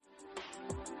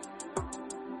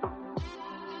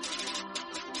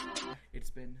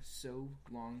been so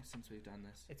long since we've done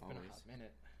this. It's been a hot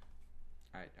minute.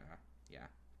 Yeah,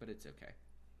 but it's okay.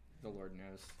 The Lord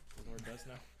knows. The Lord does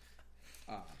know.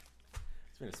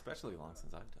 It's been especially long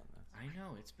since I've done this. I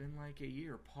know, it's been like a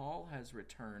year. Paul has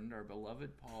returned, our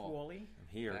beloved Paul. Wally? I'm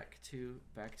here. Back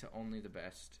to Only the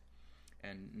Best.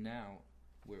 And now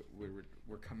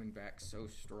we're coming back so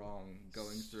strong,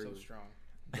 going through So strong.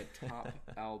 the top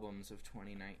albums of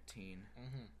 2019.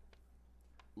 Mm-hmm.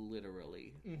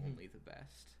 Literally, only the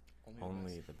best.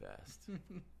 Only the best.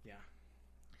 Yeah.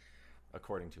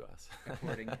 According to us.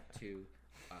 According to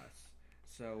us.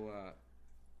 So,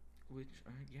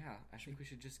 I think we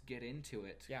should just get into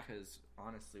it. Yeah. Because,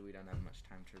 honestly, we don't have much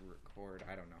time to record.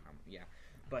 I don't know how... Yeah.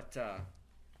 But,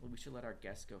 we should let our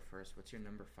guest go first. What's your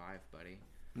number 5, buddy?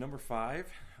 Number 5?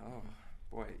 Oh,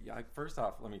 boy. Yeah. First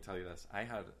off, let me tell you this. I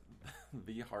had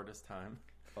the hardest time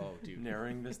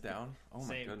narrowing this down. Oh, my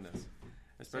Same. goodness.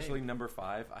 Especially number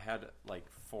 5. I had, like,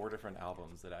 4 different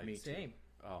albums that I... Me Same. too.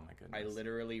 Oh, my goodness. I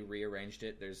literally rearranged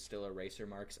it. There's still eraser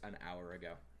marks an hour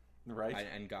ago. Right?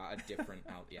 And got a different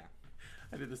out. Yeah.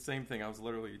 I did the same thing. I was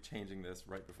literally changing this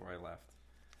right before I left.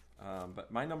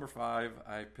 But my number 5,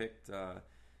 I picked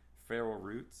Feral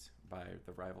Roots by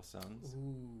the Rival Sons.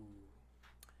 Ooh.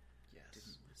 Yes.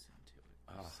 Didn't listen to it.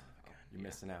 Oh, you're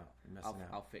missing out. You're missing out.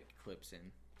 I'll fit clips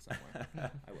in somewhere.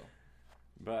 I will.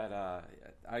 But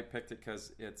I picked it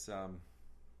because it's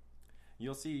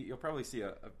you'll probably see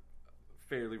a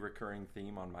fairly recurring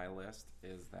theme on my list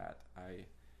is that I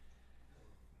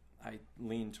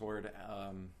lean toward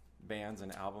bands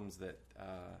and albums that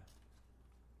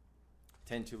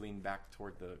tend to lean back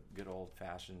toward the good old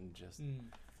fashioned just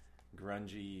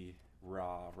grungy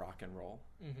raw rock and roll,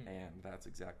 and that's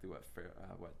exactly what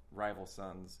Rival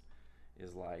Sons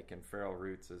is like, and Feral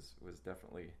Roots was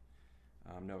definitely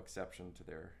no exception to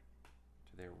their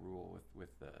rule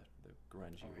with the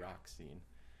grungy rock scene,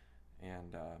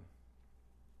 and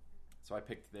so I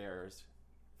picked theirs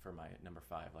for my number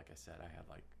 5. Like I said, I had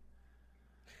like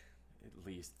at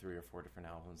least 3 or 4 different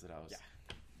albums that I was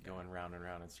going round and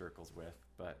round in circles with,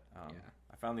 but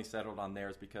I finally settled on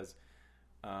theirs because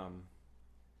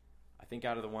I think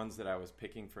out of the ones that I was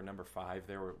picking for number 5,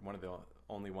 they were one of the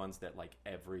only ones that like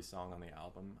every song on the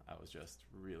album I was just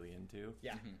really into.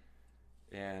 Yeah.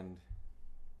 And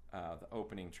the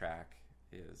opening track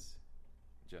is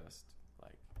just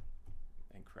like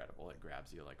incredible. It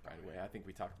grabs you like right away. I think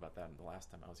we talked about that the last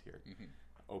time I was here.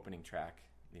 Opening track,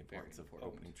 the importance of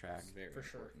opening track. Very For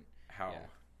important. sure. How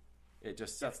it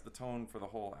just sets the tone for the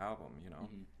whole album, you know.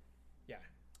 Yeah.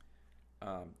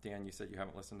 Dan, you said you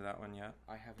haven't listened to that one yet?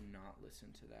 I have not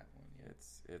listened to that one yet.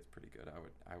 It's pretty good.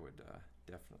 I would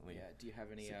definitely. Yeah. Do you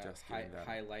have any suggest giving that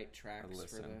highlight tracks for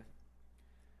listen.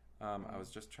 the? I was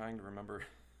just trying to remember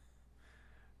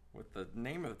what the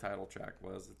name of the title track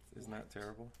was. Isn't that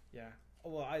terrible? Yeah.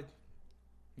 Well,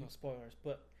 no spoilers,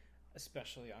 but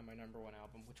especially on my number 1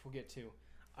 album, which we'll get to,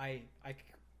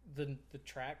 the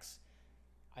tracks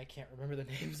I can't remember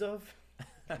the names of.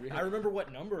 Really? I remember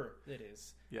what number it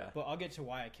is. Yeah. But I'll get to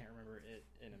why I can't remember it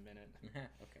in a minute.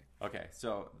 Okay,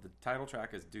 so the title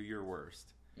track is "Do Your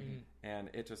Worst," and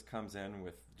it just comes in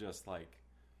with just like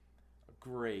a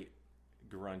great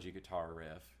grungy guitar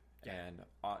riff and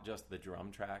just the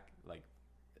drum track, like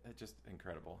it's just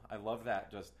incredible. I love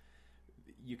that. Just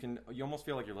you almost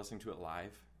feel like you're listening to it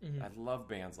live. I love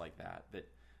bands like that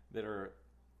are,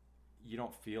 you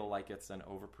don't feel like it's an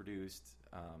overproduced.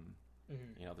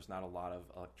 You know, there's not a lot of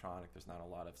electronic. There's not a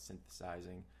lot of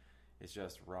synthesizing. It's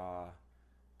just raw,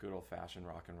 good old fashioned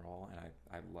rock and roll, and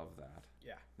I love that.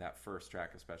 Yeah. That first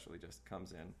track especially just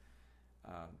comes in,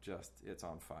 it's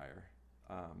on fire,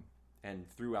 and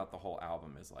throughout the whole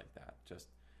album is like that. Just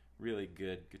really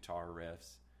good guitar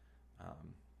riffs,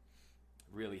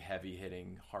 really heavy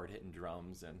hitting, hard hitting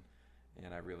drums,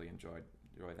 and I really enjoy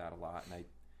that a lot. And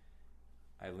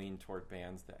I lean toward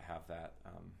bands that have that.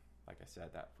 Like I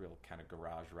said, that real kind of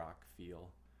garage rock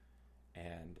feel.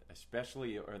 And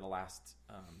especially over the last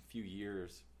few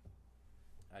years,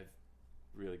 I've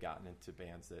really gotten into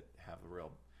bands that have a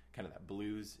real kind of that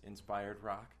blues-inspired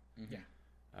rock. Yeah.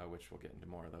 Which we'll get into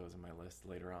more of those in my list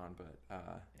later on.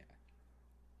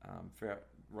 But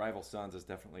Rival Sons is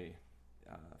definitely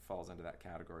falls into that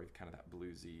category, kind of that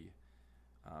bluesy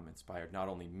inspired, not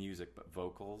only music, but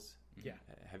vocals. Yeah.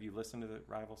 Have you listened to the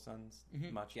Rival Sons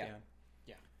much, Dan?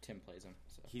 Yeah. Tim plays them.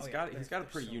 So. He's got a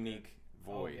pretty so unique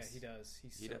voice. Oh, yeah, he does.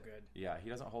 He's so good. Yeah, he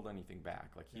doesn't hold anything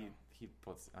back. Like he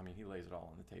puts. I mean, he lays it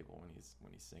all on the table when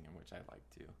he's singing, which I like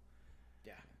too.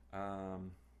 Yeah.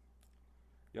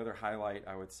 The other highlight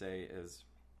I would say is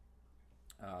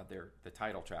the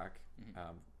title track,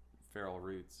 Feral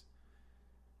Roots.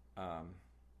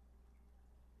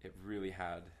 it really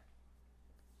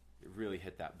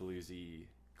hit that bluesy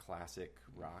classic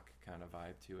rock kind of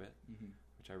vibe to it,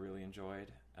 which I really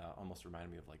enjoyed. Almost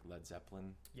reminded me of like Led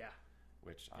Zeppelin. Yeah.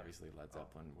 Which obviously Led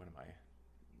Zeppelin, one of my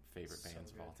favorite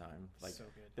bands of all time. Like so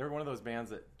good. they're one of those bands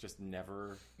that just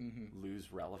never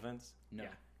lose relevance. No. Yeah.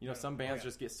 You know, some bands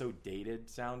just get so dated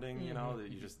sounding, you know,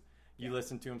 that you just you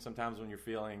listen to them sometimes when you're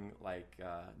feeling like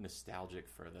nostalgic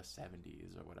for the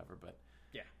 70s or whatever, but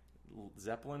yeah.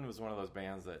 Zeppelin was one of those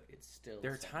bands that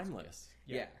they're timeless.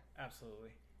 Yeah, absolutely.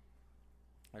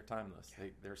 They're timeless.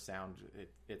 Their sound,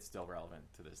 it's still relevant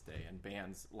to this day. And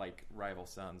bands like Rival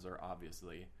Sons are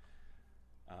obviously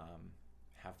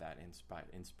have that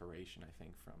inspiration, I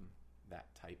think, from that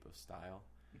type of style,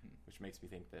 which makes me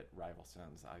think that Rival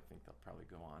Sons, I think they'll probably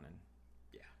go on and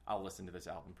I'll listen to this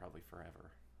album probably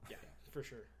forever. Yeah, for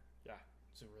sure. Yeah,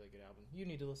 it's a really good album. You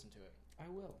need to listen to it. I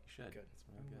will. You should. Good. It's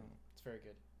really good. It's very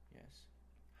good. Yes.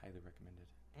 Highly recommended.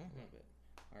 I love it.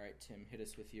 All right, Tim, hit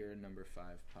us with your number 5,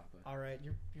 Papa. All right,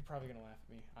 you're probably gonna laugh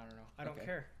at me. I don't know. I don't Okay.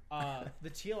 care. The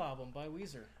Teal album by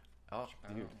Weezer. Oh,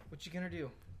 dude. What you gonna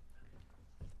do?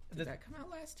 Did that come out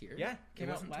last year? Yeah, came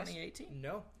it out wasn't 2018.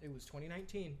 No, it was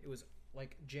 2019. It was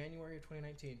like January of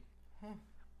 2019.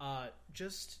 Huh.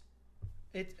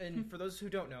 And for those who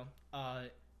don't know,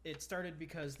 it started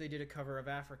because they did a cover of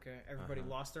Africa. Everybody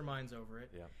lost their minds over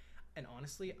it. Yeah. And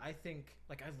honestly, I think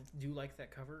I do like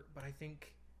that cover, but I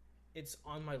think it's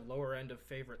on my lower end of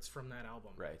favorites from that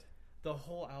album. Right. The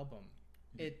whole album,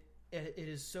 it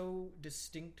is so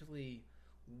distinctly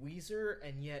Weezer,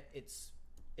 and yet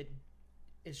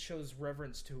it shows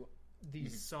reverence to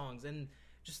these songs, and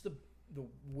just the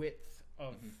width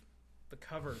of the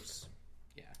covers.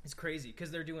 Yeah. It's crazy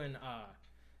because they're doing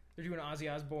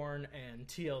Ozzy Osbourne and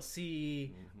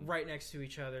TLC right next to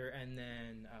each other, and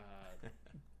then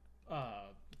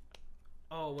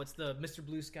what's the Mr.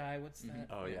 Blue Sky? What's that?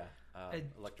 Oh yeah.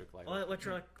 Electric Light.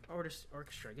 Electric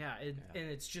Orchestra. Yeah, and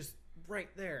it's just right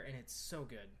there, and it's so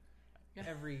good.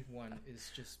 Everyone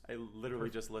is just. I literally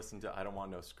just listened to "I Don't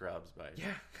Want No Scrubs" by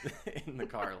in the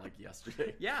car like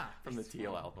yesterday. Yeah, from the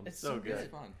Teal album. It's so good.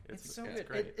 It's fun. It's so it's good.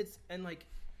 Great. It's and like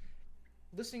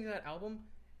listening to that album,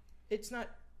 it's not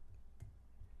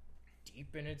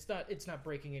deep and it's not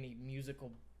breaking any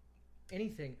musical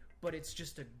anything, but it's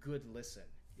just a good listen.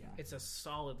 Yeah. It's a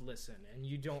solid listen, and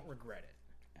you don't regret it.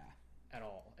 Yeah. At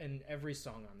all. And every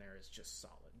song on there is just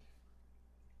solid.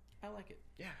 I like it.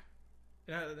 Yeah.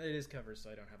 And it is covers, so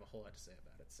I don't have a whole lot to say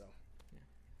about it. So.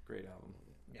 Great album.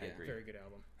 Yeah, I agree. very good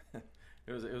album.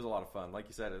 It was a lot of fun. Like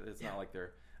you said, it's not like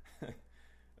they're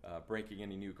breaking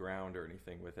any new ground or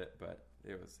anything with it, but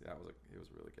it was a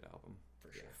really good album.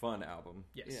 For sure. Fun album.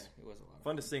 Yes. Yeah, it was a lot of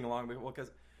Fun to sing along with. Well,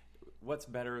 because what's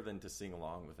better than to sing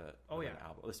along with it? Oh, with yeah. an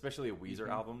album, especially a Weezer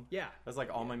album. Yeah. That's like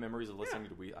all my memories of listening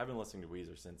to Weezer. I've been listening to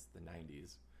Weezer since the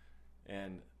 90s.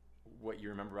 And what you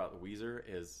remember about Weezer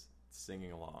is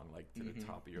singing along, like to the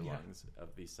top of your lungs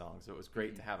of these songs. So it was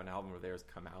great to have an album where theirs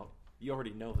come out. You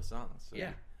already know the songs. So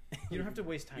Yeah. You don't have to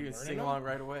waste time you learning can sing them. along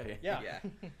right away. Yeah. Yeah.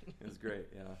 It was great,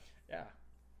 yeah. Yeah.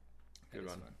 Good It is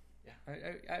one. fun.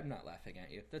 Yeah. I'm not laughing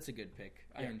at you. That's a good pick.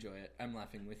 I Yeah. enjoy it. I'm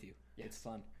laughing with you. Yes. It's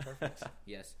fun. Perfect.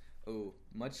 Yes. Oh,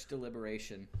 much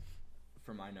deliberation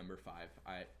for my number 5.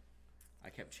 I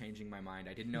kept changing my mind.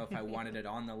 I didn't know if I wanted it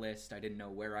on the list. I didn't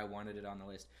know where I wanted it on the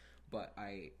list. But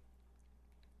I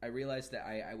realized that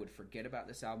I would forget about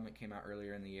this album. It came out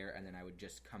earlier in the year, and then I would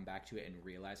just come back to it and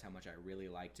realize how much I really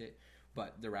liked it.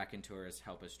 But the Raconteurs'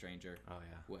 "Help a Stranger"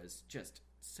 was just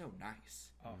so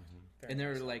nice. Oh, And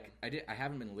they're like, I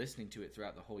haven't been listening to it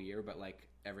throughout the whole year, but like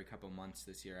every couple months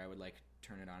this year, I would like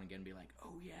turn it on again and be like,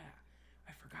 oh yeah,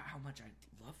 I forgot how much I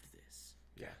loved this.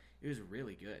 Yeah. It was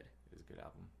really good. It was a good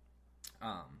album.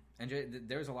 And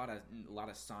there's a lot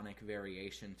of sonic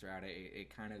variation throughout it.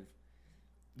 It kind of,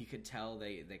 you could tell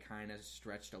they kind of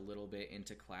stretched a little bit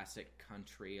into classic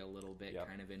country, a little bit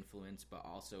kind of influence, but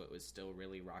also it was still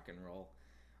really rock and roll.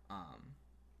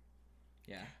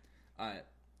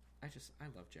 I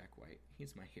love Jack White.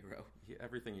 He's my hero.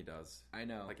 Everything he does. I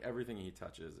know. Like everything he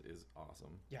touches is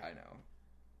awesome. Yeah. I know.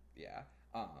 Yeah.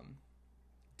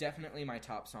 Definitely my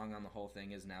top song on the whole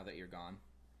thing is "Now That You're Gone."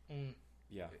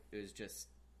 Yeah. It was just,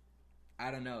 I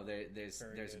don't know. There's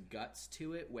good. guts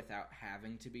to it without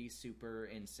having to be super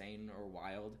insane or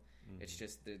wild. It's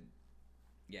just gives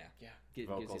you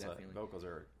Vocals, that feeling. vocals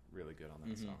are really good on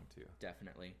that song too.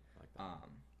 Definitely. I like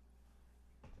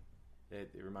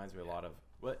that. It reminds me a lot of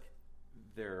what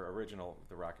their original,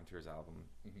 the Raconteurs album.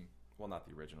 Well, not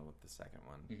the original, but the second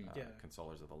one,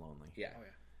 "Consolers of the Lonely." Yeah. Oh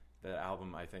yeah. The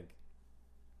album, I think,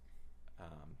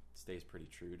 stays pretty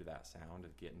true to that sound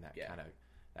of getting that kind of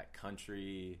that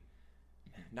country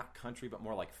not country, but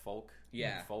more like folk.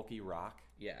 Yeah. Folky rock.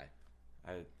 Yeah.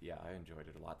 I enjoyed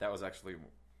it a lot. That was actually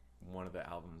one of the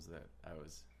albums that I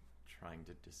was trying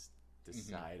to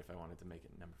decide if I wanted to make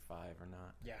it number 5 or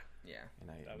not. Yeah. Yeah. And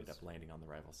I ended up landing on the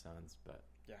Rival Sons, but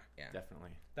yeah, definitely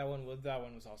that one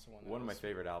was also one. One of my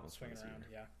favorite albums from swinging this around.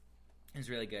 year. It was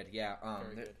really good. Yeah.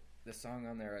 Very good. The song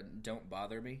on there, "Don't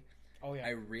Bother Me," Oh yeah. I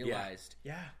realized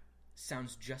yeah.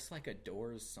 sounds just like a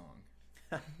Doors song.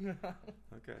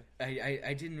 Okay.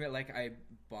 I didn't I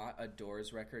bought a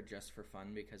Doors record just for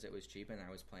fun because it was cheap and I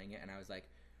was playing it and I was like,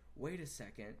 wait a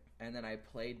second, and then I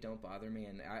played "Don't Bother Me"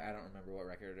 and I don't remember what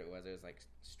record it was. It was like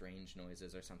Strange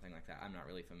Noises or something like that. I'm not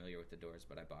really familiar with the Doors,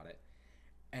 but I bought it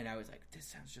and I was like, this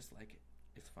sounds just like it.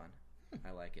 It's fun.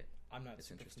 I like it. I'm not It's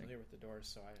super interesting. familiar with the Doors,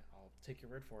 so I'll take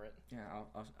your word for it. Yeah,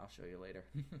 I'll show you later.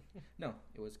 No,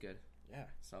 it was good. Yeah.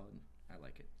 Solid. I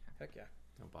like it. Heck yeah.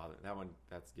 Don't bother. That one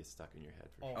gets stuck in your head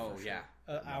for sure. Oh for yeah.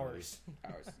 sure. Hours.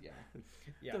 Ours. Yeah.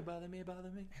 Yeah. Don't bother me, bother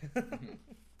me.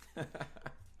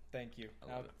 Thank you. I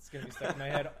Now love it. it's gonna be stuck in my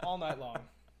head all night long.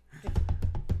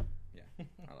 Yeah.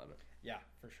 I love it. Yeah,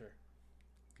 for sure.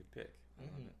 Good pick. I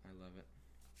love it. I love it.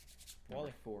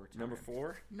 Wally. Number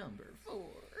 4. Number 4.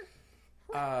 Number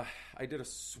 4. I did a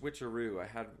switcheroo. I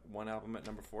had one album at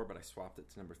number 4, but I swapped it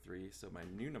to number 3. So my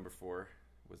new number 4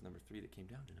 was number 3 that came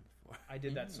down to number 4. I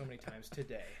did that so many times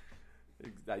today.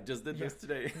 I just did this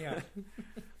today. Yeah.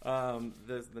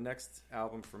 The next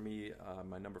album for me,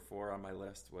 my number 4 on my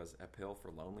list was "A Pill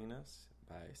for Loneliness"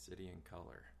 by City and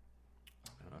Color.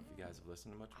 I don't know if you guys have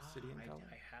listened to much of City and Color.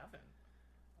 I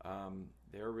haven't.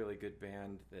 They're a really good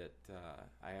band that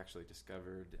I actually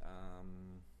discovered.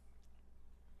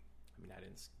 I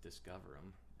didn't discover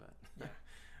them, but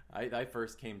Yeah. I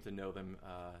first came to know them.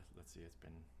 Let's see, it's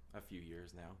been a few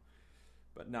years now,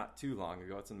 but not too long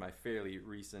ago. It's in my fairly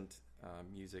recent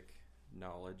music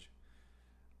knowledge.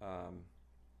 I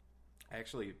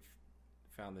actually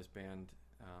found this band.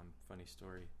 Funny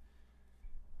story.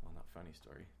 Well, not funny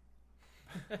story.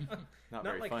 Not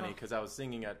very like funny how- because I was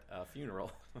singing at a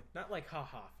funeral. Not like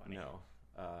haha funny. No.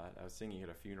 I was singing at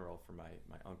a funeral for my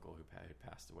uncle who had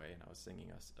passed away, and I was singing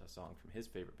a song from his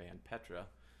favorite band, Petra.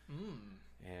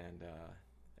 And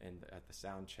at the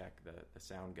sound check, the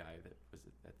sound guy that was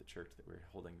at the church that we were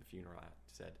holding the funeral at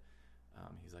said,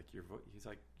 he's like, he's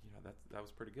like, that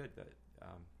was pretty good. That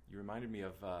you reminded me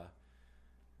of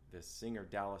this singer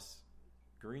Dallas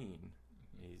Green.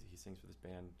 He sings for this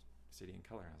band City and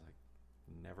Color. And I was like,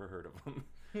 never heard of him.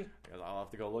 I'll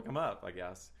have to go look him up, I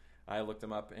guess. I looked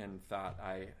him up and thought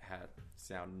I had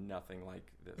sound nothing like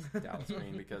this Dallas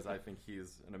Green because I think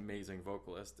he's an amazing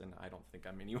vocalist and I don't think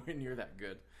I'm anywhere near that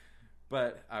good.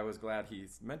 But I was glad he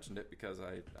mentioned it because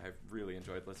I've really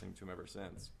enjoyed listening to him ever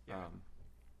since. Yeah.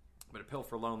 But "A Pill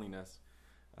for Loneliness,"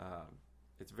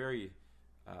 it's very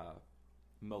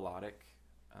melodic.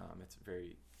 It's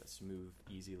very smooth,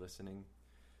 easy listening,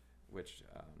 which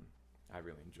I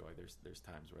really enjoy. There's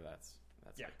times where that's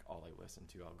Yeah. like all I listen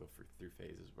to. I'll go through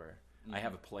phases where I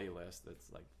have a playlist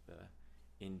that's like the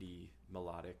indie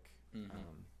melodic,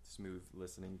 smooth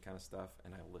listening kind of stuff,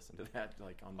 and I'll listen to that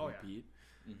like on repeat.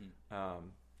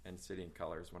 And City and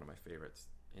Color is one of my favorites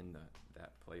in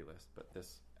that playlist. But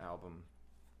this album,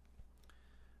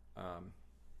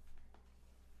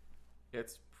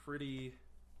 it's pretty.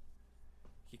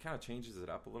 He kind of changes it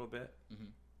up a little bit.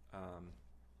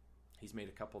 He's made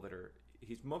a couple that are.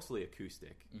 He's mostly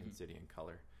acoustic in City and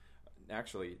Color.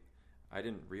 Actually, I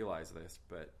didn't realize this,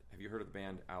 but have you heard of the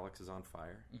band Alex is on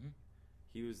Fire?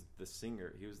 He was the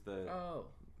singer. He was the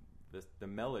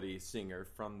melody singer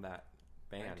from that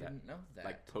band. I didn't know that.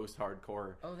 Like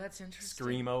post-hardcore. Oh, that's interesting.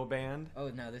 Screamo band. Oh,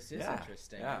 now this is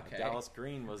interesting. Yeah, Okay. Dallas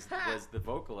Green was the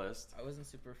vocalist. I wasn't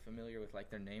super familiar with like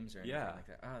their names or anything like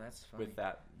that. Oh, that's funny. With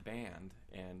that band,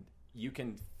 and you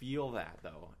can feel that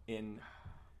though in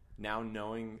now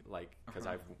knowing like because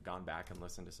I've gone back and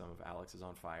listened to some of Alex is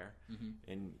on Fire,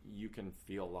 and you can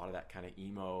feel a lot of that kind of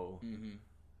emo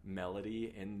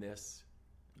melody in this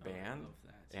band, I love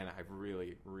that. and I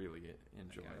really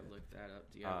enjoy I gotta it. look that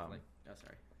up. Do you have like? Oh,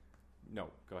 sorry. No,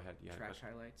 go ahead. You had a Track question?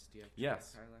 highlights? Do you have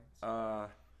Yes. track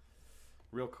highlights?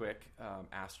 Real quick,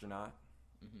 Astronaut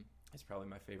is probably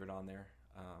my favorite on there.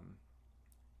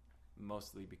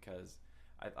 Mostly because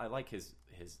I like his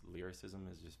lyricism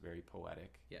is just very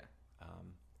poetic. Yeah.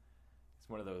 It's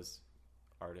one of those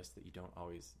artists that you don't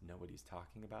always know what he's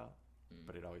talking about,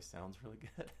 but it always sounds really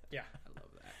good. Yeah. I love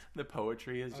that. The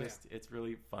poetry is it's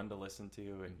really fun to listen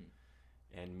to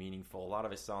and meaningful. A lot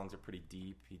of his songs are pretty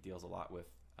deep. He deals a lot with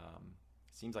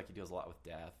seems like he deals a lot with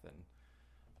death, and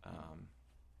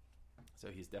so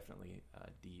he's definitely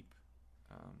deep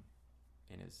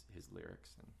in his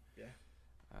lyrics.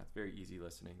 And It's very easy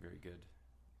listening, very good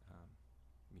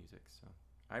music. So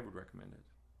I would recommend it.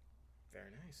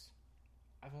 Very nice.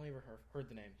 I've only ever heard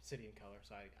the name City and Color,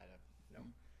 so I don't know.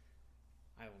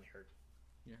 I only heard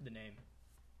the name.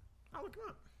 I'll look him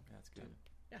up. That's good.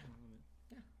 Yeah.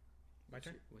 Yeah. My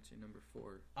turn. What's your number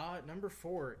 4? Number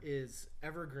 4 is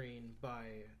Evergreen by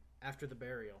After the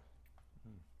Burial.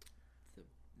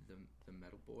 The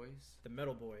Metal Boys. The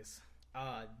Metal Boys.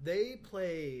 They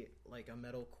play like a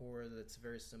metalcore that's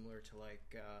very similar to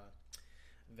like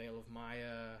Veil of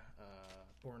Maya,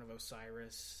 Born of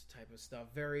Osiris type of stuff.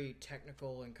 Very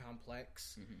technical and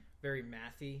complex, very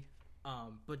mathy,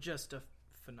 but just a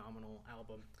phenomenal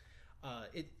album.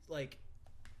 It like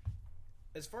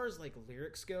as far as like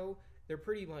lyrics go, they're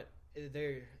pretty much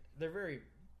they're very,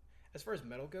 as far as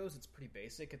metal goes, it's pretty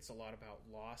basic. It's a lot about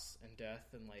loss and death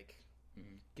and like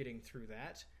getting through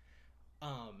that.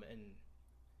 And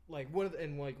like one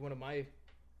of my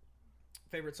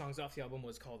favorite songs off the album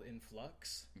was called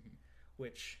Influx,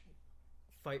 which,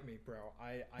 fight me, bro.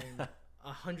 I'm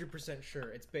 100% sure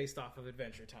it's based off of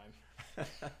Adventure Time.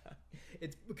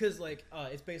 It's because like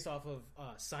it's based off of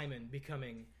Simon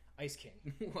becoming Ice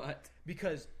King. What?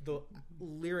 Because the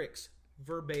lyrics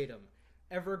verbatim: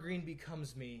 "Evergreen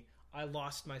becomes me. I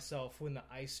lost myself when the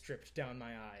ice dripped down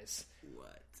my eyes."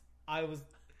 What? I was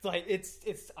like, it's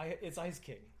Ice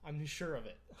King. I'm sure of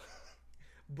it.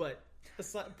 But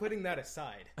putting that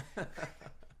aside,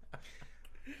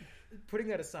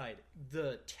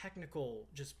 the technical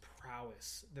just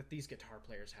prowess that these guitar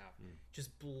players have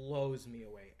just blows me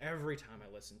away every time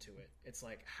I listen to it. It's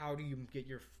like, how do you get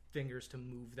your fingers to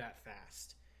move that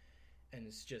fast? And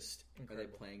it's just incredible. Are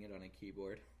they playing it on a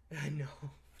keyboard?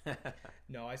 No.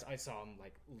 No, I saw them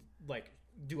like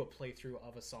do a playthrough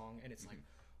of a song, and it's like,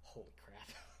 holy crap.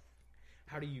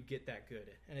 How do you get that good?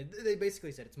 And they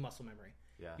basically said it's muscle memory.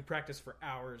 Yeah. You practice for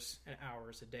hours and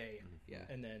hours a day, Yeah.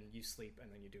 and then you sleep, and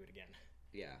then you do it again.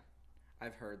 Yeah.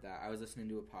 I've heard that. I was listening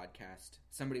to a podcast.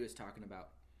 Somebody was talking about,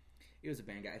 it was a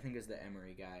band guy, I think it was the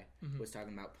Emery guy, was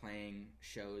talking about playing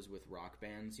shows with rock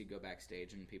bands. You go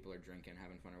backstage and people are drinking,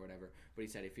 having fun or whatever. But he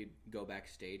said if you go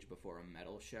backstage before a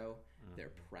metal show,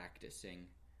 they're practicing.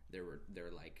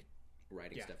 They're like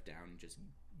writing stuff down, just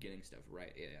getting stuff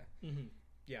right. Yeah.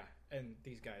 Yeah, and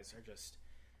these guys are just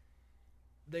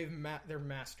they're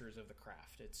masters of the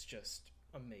craft. It's just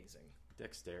amazing.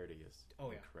 Dexterity is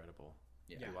incredible.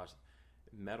 Yeah. You watch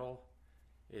metal.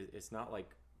 It's not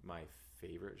like my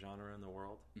favorite genre in the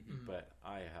world, but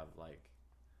I have like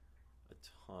a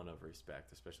ton of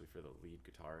respect, especially for the lead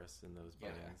guitarists in those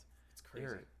bands. Yeah. It's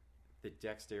crazy. The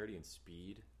dexterity and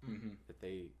speed that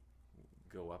they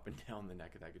go up and down the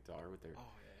neck of that guitar with their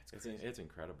it's crazy. It's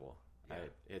incredible. Yeah.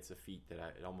 It's a feat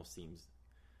that it almost seems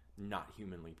not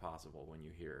humanly possible when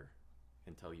you hear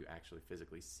until you actually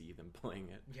physically see them playing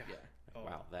it. Yeah. Like,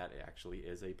 wow, that actually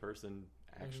is a person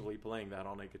actually playing that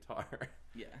on a guitar.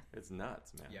 Yeah. It's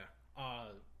nuts, man. Yeah.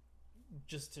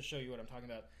 Just to show you what I'm talking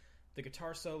about, the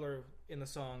guitar solo in the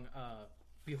song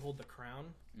Behold the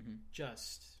Crown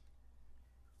just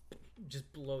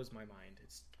blows my mind.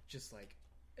 It's just like,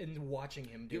 and watching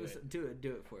him do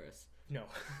it for us. No.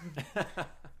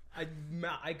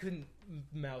 I couldn't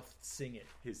mouth sing it.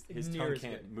 His tongue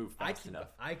can't move fast enough.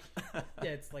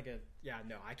 It's like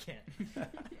no, I can't.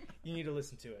 You need to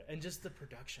listen to it. And just the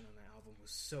production on that album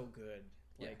was so good.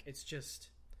 Like it's just,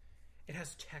 it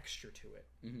has texture to it.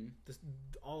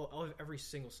 Every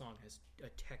single song has a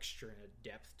texture and a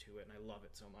depth to it, and I love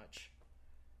it so much.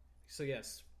 So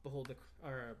yes, Behold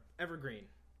Evergreen,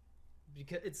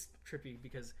 because it's trippy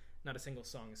because not a single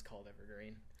song is called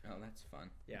Evergreen. Oh, that's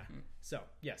fun. Yeah. So,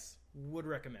 yes, would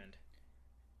recommend.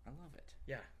 I love it.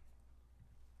 Yeah.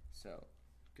 So,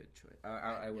 good choice.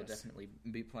 I will definitely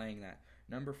be playing that.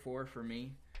 Number 4 for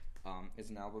me is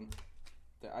an album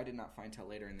that I did not find till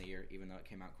later in the year, even though it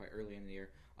came out quite early in the year.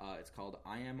 It's called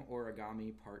I Am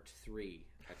Origami Part 3,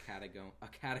 a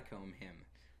Catacomb Hymn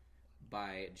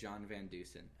by John Van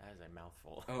Dusen. That is a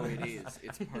mouthful. Oh, it is.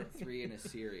 It's part 3 in a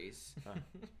series.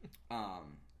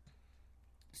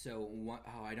 So,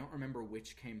 I don't remember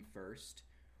which came first,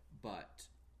 but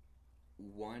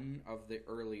one of the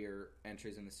earlier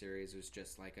entries in the series was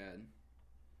just like an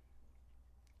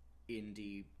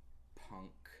indie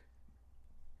punk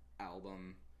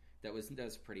album that was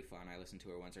pretty fun. I listened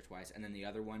to it once or twice. And then the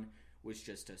other one was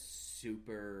just a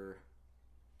super,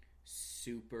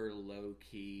 super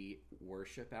low-key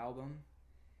worship album.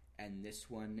 And this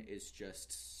one is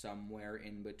just somewhere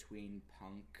in between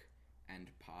punk and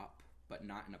pop, but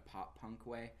not in a pop punk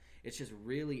way. It's just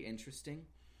really interesting,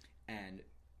 and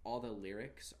all the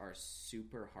lyrics are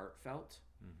super heartfelt.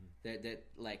 That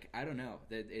like, I don't know,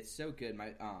 that it's so good.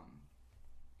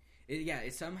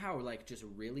 it's somehow like just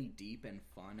really deep and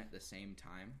fun at the same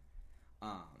time.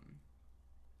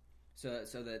 So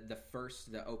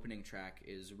the opening track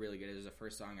is really good. It was the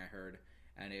first song I heard,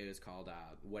 and it was called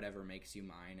 "Whatever Makes You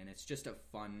Mine," and it's just a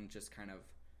fun, just kind of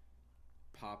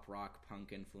pop rock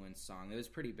punk influenced song. It was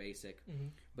pretty basic,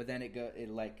 but then it goes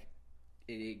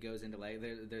into like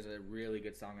there's a really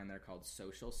good song on there called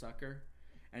 "Social Sucker,"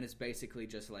 and it's basically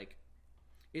just like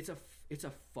it's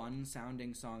a fun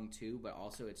sounding song too, but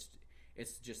also it's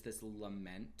just this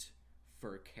lament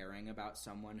for caring about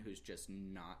someone who's just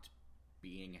not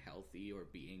being healthy or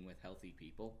being with healthy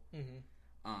people.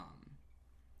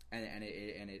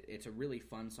 It's a really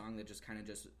fun song that just kind of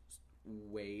just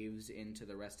waves into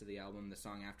the rest of the album. The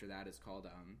song after that is called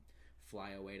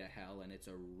 "Fly Away to Hell," and it's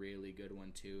a really good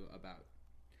one too. About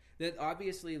that,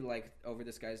 obviously, like over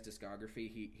this guy's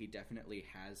discography, he definitely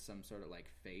has some sort of like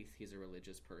faith. He's a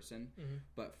religious person,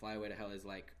 but "Fly Away to Hell" is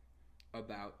like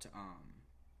about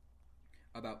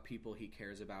people he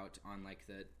cares about on like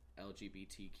the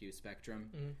LGBTQ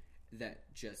spectrum,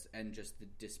 that just the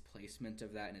displacement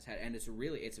of that in his head, and it's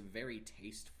very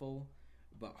tasteful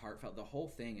but heartfelt. The whole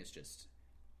thing is just,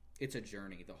 it's a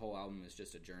journey. The whole album is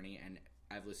just a journey, and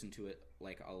I've listened to it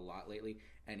like a lot lately,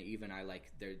 and even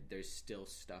there's still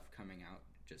stuff coming out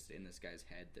just in this guy's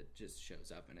head that just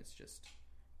shows up, and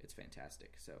it's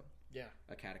fantastic. So yeah,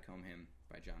 A Catacomb Hymn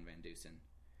by John Van Dusen.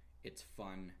 It's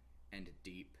fun and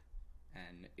deep,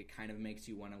 and it kind of makes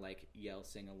you want to like yell,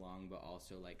 sing along, but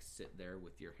also like sit there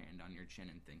with your hand on your chin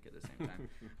and think at the same time.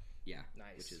 Yeah,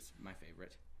 nice. Which is my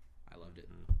favorite. I loved it.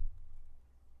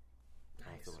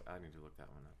 Nice. I need to look that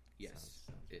one up. Yes,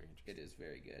 sounds very it is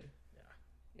very good.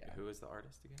 Yeah. Who is the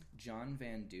artist again? John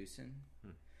Van Dusen.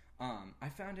 I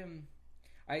found him.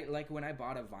 I like when I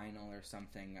bought a vinyl or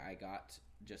something, I got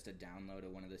just a download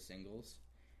of one of the singles,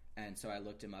 and so I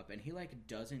looked him up, and he like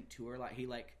doesn't tour like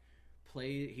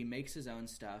he makes his own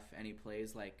stuff, and he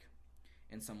plays like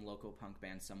in some local punk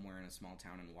band somewhere in a small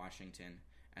town in Washington,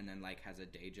 and then like has a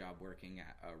day job working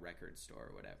at a record store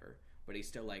or whatever. But he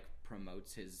still like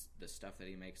promotes the stuff that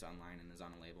he makes online and is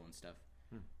on a label and stuff.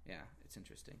 Yeah, it's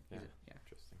interesting. Yeah, yeah,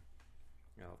 interesting.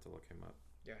 Yeah, I'll have to look him up.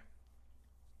 Yeah.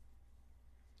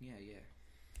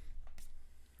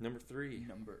 Number three.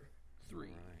 All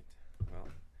right. Well,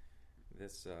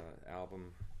 this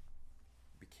album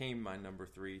became my number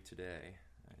 3 today.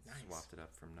 I swapped it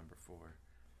up from number 4.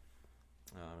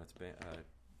 It's been an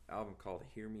album called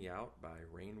 "Hear Me Out" by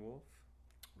Rainwolf.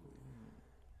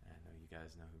 I know you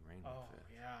guys know who Rainwolf is.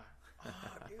 Oh yeah.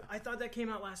 Dude, I thought that came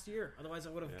out last year. Otherwise,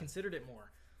 I would have considered it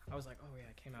more. I was like, oh yeah,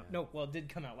 it came out. No, well, it did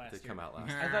come out last year. It did come out last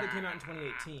year. I thought it came out in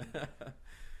 2018.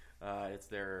 It's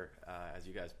their, as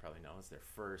you guys probably know, it's their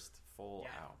first full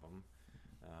album.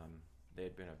 He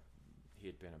had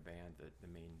been a band that the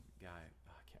main guy,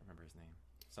 I can't remember his name,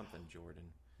 something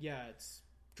Jordan. Yeah, it's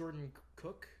Jordan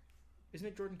Cook. Isn't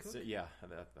it Jordan Cook? So, yeah,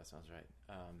 that sounds right.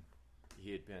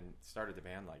 He had started the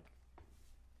band like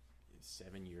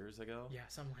 7 years ago. Yeah,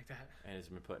 something like that. And has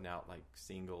been putting out like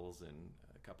singles and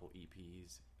a couple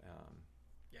EPs.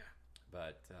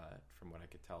 But from what I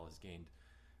could tell, has gained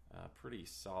a pretty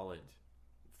solid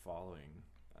following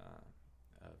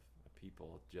of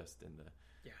people just in the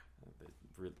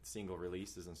single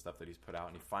releases and stuff that he's put out.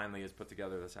 And he finally has put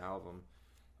together this album.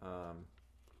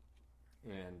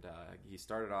 And he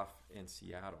started off in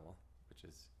Seattle, which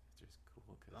is just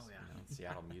cool because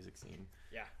Seattle music scene.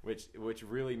 Yeah, which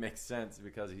really makes sense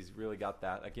because he's really got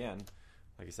that. Again,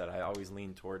 like I said, I always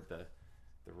lean toward the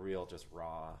real, just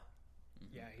raw.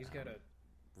 Yeah, he's got a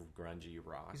grungy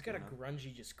rock. He's got a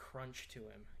grungy just crunch to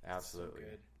him. Absolutely, so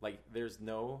good. Like there's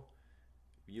no.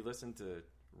 You listen to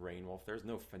Rainwolf. There's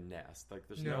no finesse. Like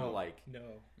there's no like.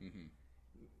 No. Mm-hmm.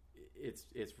 It's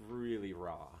really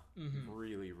raw,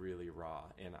 really really raw,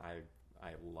 and I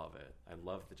love it. I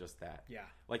love just that. Yeah.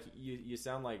 Like you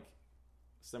sound like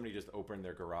somebody just opened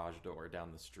their garage door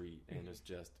down the street and is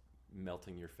just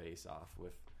melting your face off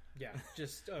with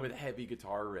just with heavy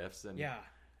guitar riffs and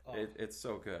it's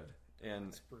so good. And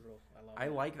it's brutal. I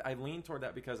love it. I lean toward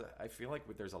that because I feel like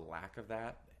there's a lack of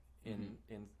that in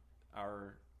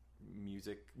our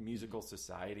musical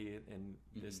society in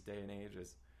this day and age.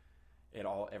 Is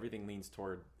everything leans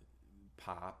toward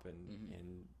pop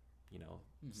and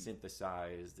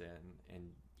synthesized and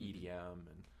EDM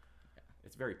and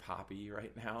it's very poppy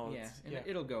right now. Yeah,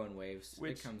 it'll go in waves.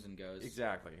 It comes and goes.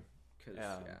 Exactly. Because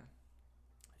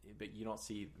but you don't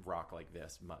see rock like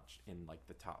this much in like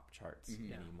the top charts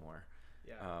anymore.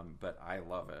 Yeah. But I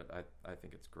love it. I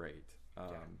think it's great.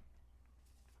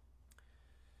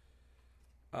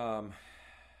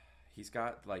 He's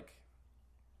got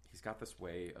this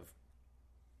way of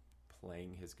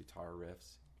playing his guitar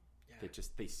riffs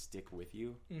they stick with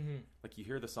you. Mm-hmm. Like you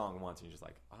hear the song once and you're just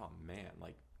like, oh man,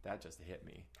 like that just hit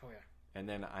me. Oh yeah. And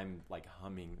then I'm like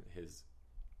humming his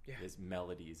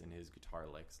melodies and his guitar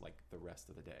licks like the rest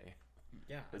of the day.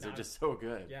 Yeah, because they're just so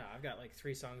good. Yeah, I've got like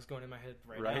 3 songs going in my head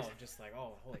right now. Just like,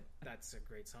 oh, holy, that's a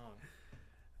great song.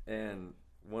 And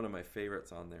one of my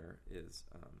favorites on there is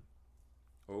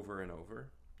Over and Over.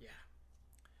 Yeah.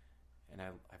 And I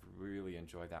really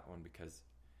enjoyed that one because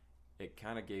it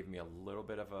kind of gave me a little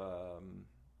bit of a...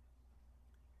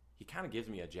 he kind of gives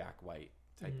me a Jack White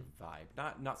type of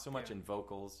vibe. Not so much in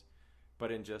vocals,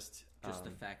 but in just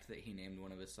the fact that he named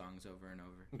one of his songs Over and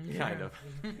Over. Kind of.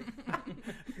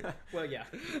 Well, yeah.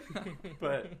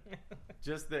 But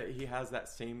just that he has that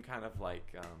same kind of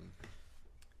like...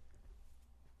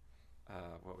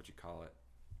 what would you call it?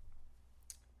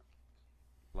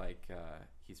 Like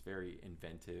he's very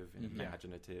inventive and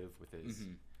imaginative with his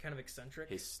kind of eccentric,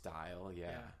 his style,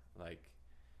 like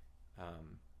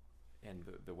and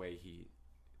the way he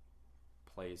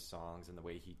plays songs and the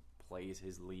way he plays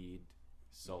his lead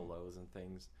solos and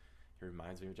things. He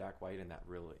reminds me of Jack White in that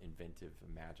real inventive,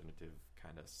 imaginative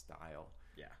kind of style.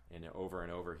 Yeah, and Over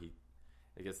and Over,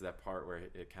 it gets to that part where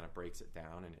it kind of breaks it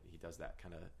down, and he does that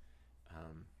kind of.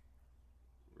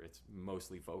 It's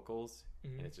mostly vocals,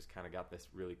 and it's just kind of got this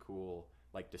really cool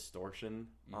like distortion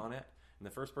on it. And the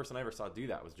first person I ever saw do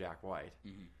that was Jack White,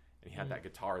 and he had that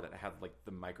guitar that had like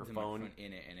the microphone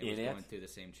in it, and it was going through the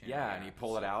same channel. Yeah, and he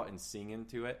pulled it out and sing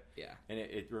into it. Yeah, and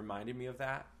it reminded me of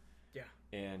that. Yeah,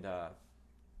 and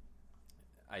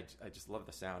I just love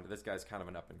the sound. This guy's kind of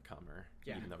an up and comer,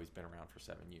 even though he's been around for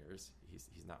 7 years.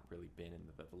 He's not really been in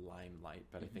the limelight,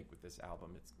 but I think with this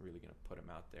album, it's really going to put him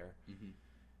out there.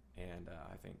 And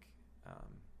I think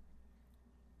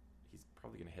he's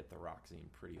probably going to hit the rock scene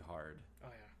pretty hard. Oh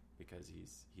yeah, because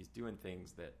he's doing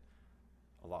things that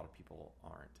a lot of people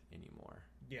aren't anymore.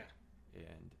 Yeah,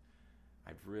 and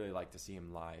I'd really like to see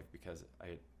him live because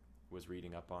I was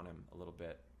reading up on him a little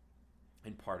bit.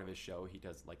 In part of his show, he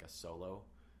does like a solo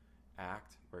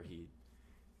act where he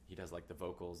does like the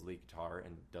vocals, lead guitar,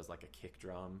 and does like a kick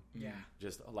drum. Yeah,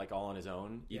 just like all on his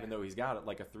own. Even though he's got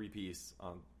like a 3-piece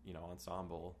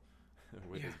ensemble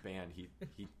with his band, he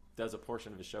does a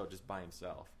portion of his show just by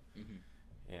himself.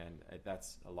 And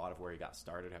that's a lot of where he got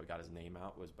started. How he got his name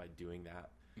out was by doing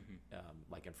that,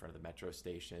 like in front of the metro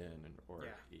station or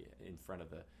in front of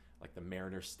the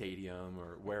Mariner Stadium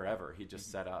or wherever. He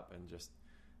just set up and just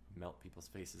melt people's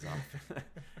faces off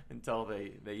until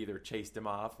they either chased him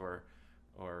off or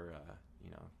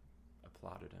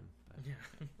applauded him.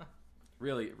 But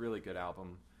really, really good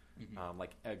album.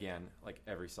 Like again, like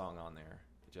every song on there,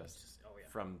 just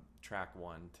from track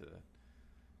 1 to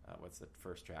what's the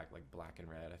first track, like Black and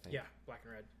Red, I think. Yeah, Black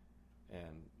and Red.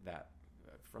 And that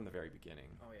from the very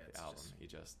beginning, the album, he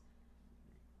just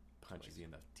punches you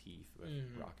in the teeth with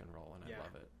rock and roll, and I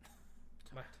love it.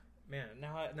 Man,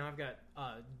 now I've got.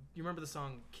 You remember the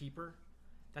song "Keeper"?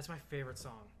 That's my favorite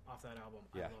song off that album.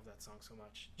 I love that song so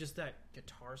much. Just that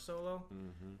guitar solo.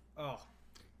 Oh,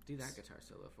 do that guitar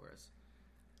solo for us.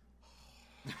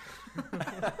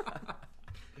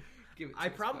 Give it to I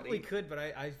us, probably buddy. could, but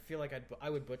I feel like I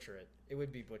would butcher it. It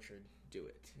would be butchered. Do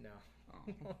it. No.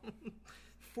 Oh.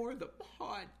 For the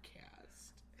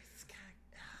podcast.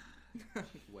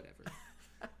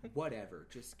 Whatever.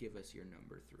 Just give us your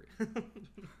number 3.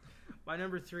 My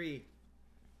number 3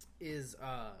 is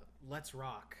 "Let's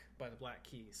Rock" by the Black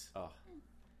Keys. Oh,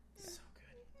 so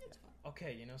good. It's fun.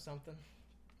 Okay, you know something?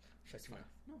 Shut your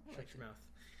mouth. Shut your mouth.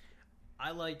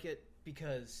 I like it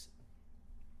because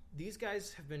these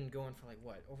guys have been going for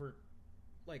over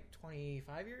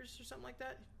 25 years or something like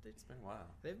that. It's been a while.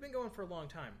 They've been going for a long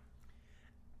time.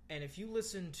 And if you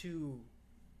listen to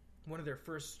one of their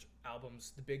first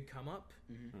albums, The Big Come Up,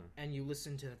 and you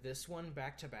listen to this one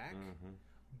back to back,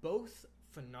 both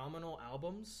phenomenal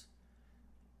albums,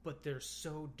 but they're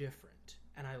so different.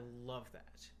 And I love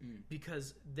that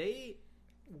because they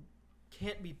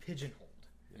can't be pigeonholed.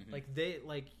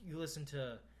 You listen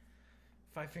to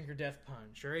Five Finger Death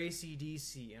Punch or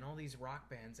AC/DC and all these rock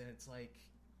bands, and it's like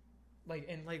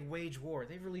Wage War.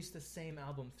 They've released the same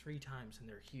album 3 times and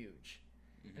they're huge,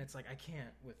 and it's like I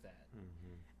can't with that.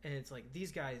 And it's like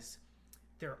these guys,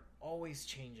 they're always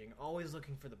changing, always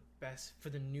looking for the best, for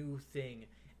the new thing,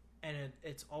 and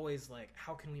it's always like,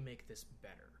 how can we make this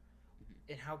better,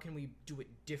 and how can we do it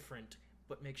different,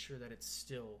 but make sure that it's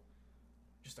still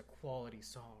just a quality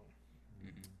song.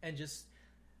 And just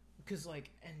because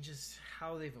and just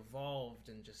how they've evolved,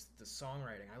 and just the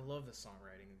songwriting. I love the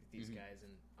songwriting of these guys,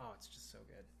 and it's just so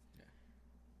good. Yeah,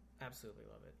 absolutely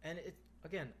love it. And it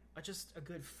again, just a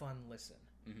good fun listen.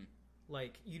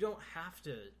 Like, you don't have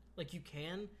to, like, you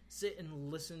can sit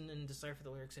and listen and decipher the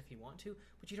lyrics if you want to,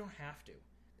 but you don't have to.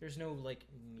 There's no, like,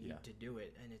 need to do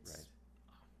it, and it's,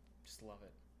 just love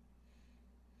it.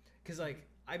 Because, like,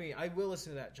 I mean, I will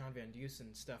listen to that John Van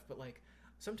Dusen stuff, but, like,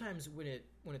 sometimes when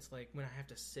it's like, when I have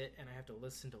to sit and I have to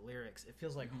listen to lyrics, it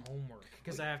feels like homework,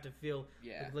 because I have to feel,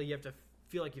 like, you have to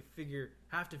feel like you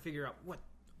have to figure out what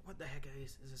the heck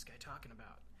is this guy talking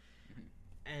about.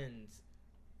 And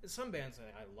some bands,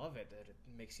 I love it, that it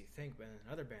makes you think, but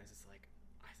in other bands, it's like,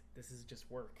 this is just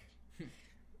work.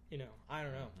 You know, I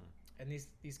don't know. And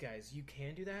these guys, you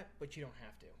can do that, but you don't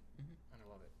have to. And I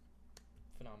love it.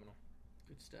 Phenomenal.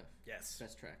 Good stuff. Yes.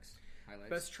 Best tracks. Highlights.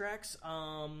 Best tracks.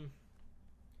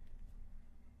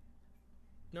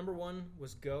 Number 1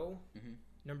 was Go.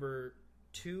 Number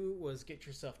 2 was Get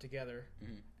Yourself Together.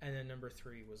 And then number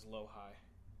 3 was Low High.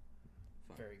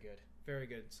 Fun. Very good. Very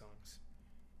good songs.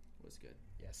 Was good.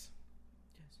 Yes.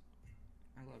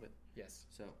 I love it. Yes.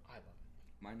 So I love it.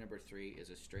 my number 3 is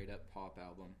a straight up pop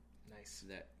album. Nice.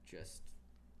 That just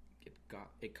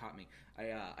it caught me.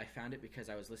 I found it because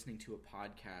I was listening to a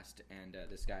podcast, and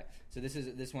this guy. So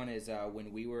this one is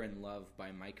When We Were in Love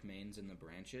by Mike Maines and the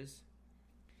Branches.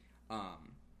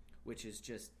 Which is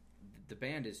just, the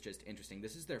band is just interesting.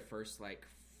 This is their first, like,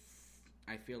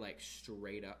 I feel like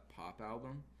straight up pop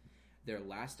album. Their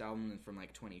last album from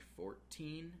like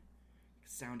 2014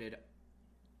 sounded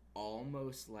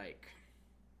almost like,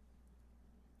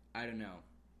 I don't know,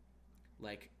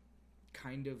 like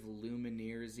kind of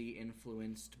Lumineers-y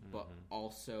influenced, but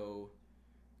also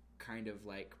kind of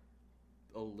like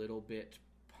a little bit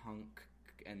punk,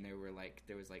 and there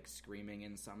was like screaming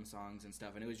in some songs and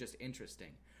stuff, and it was just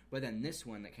interesting. But then this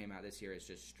one that came out this year is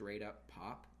just straight up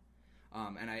pop.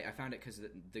 And I found it because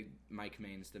the Mike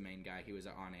Maines, the main guy, he was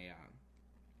on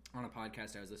a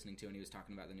podcast I was listening to, and he was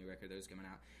talking about the new record that was coming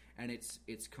out, and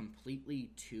it's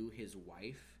completely to his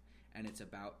wife, and it's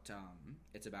about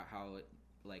how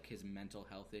like his mental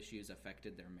health issues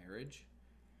affected their marriage,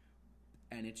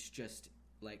 and it's just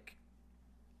like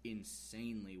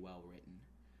insanely well written.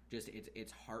 Just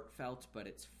it's heartfelt, but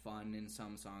it's fun in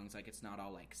some songs. Like, it's not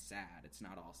all like sad. It's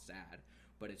not all sad,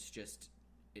 but it's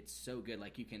so good.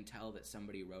 Like, you can tell that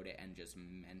somebody wrote it and just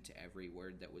meant every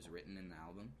word that was written in the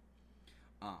album.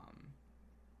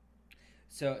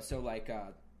 So like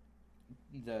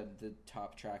the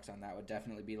top tracks on that would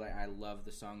definitely be like, I love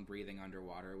the song Breathing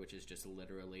Underwater, which is just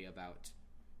literally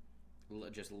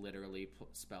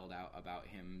spelled out about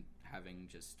him having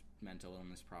just mental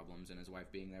illness problems and his wife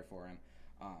being there for him.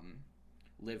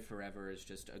 Live Forever is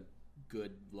just a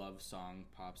good love song,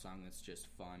 pop song that's just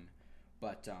fun.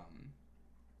 But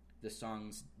the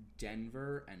songs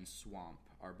Denver and Swamp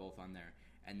are both on there,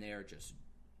 and they are just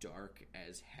dark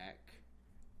as heck,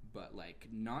 but like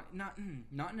not in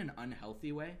an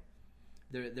unhealthy way.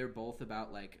 They're both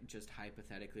about like just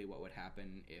hypothetically what would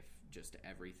happen if just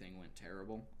everything went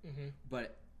terrible,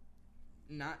 but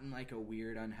not in like a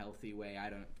weird unhealthy way. I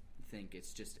don't think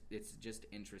it's just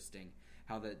interesting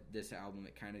how this album,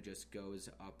 it kind of just goes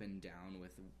up and down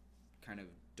with kind of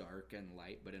dark and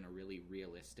light, but in a really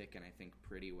realistic and I think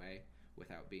pretty way,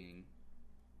 without being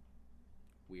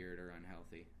weird or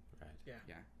unhealthy. Right.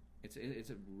 Yeah. It's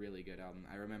a really good album.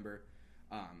 I remember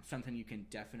something you can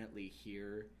definitely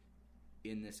hear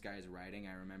in this guy's writing.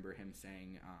 I remember him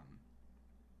saying,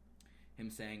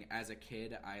 as a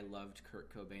kid, I loved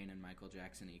Kurt Cobain and Michael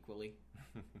Jackson equally,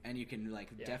 and you can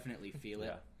like definitely feel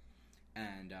it.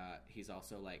 And he's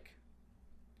also like,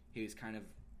 he was kind of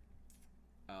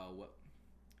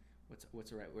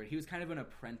what's the right word? He was kind of an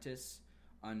apprentice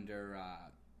under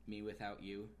Me Without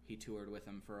You. He toured with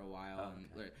him for a while,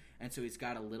 and so he's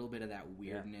got a little bit of that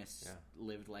weirdness.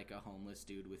 Lived like a homeless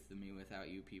dude with the Me Without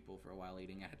You people for a while,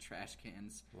 eating out of trash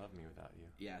cans. Love Me Without You.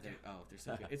 Yeah, they're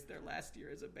so good. It's their last year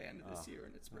as a band this year,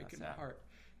 and it's breaking my heart.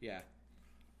 Yeah,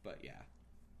 but yeah,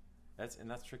 that's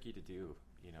tricky to do,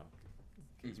 you know,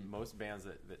 because most bands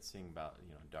that sing about,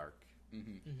 you know, dark.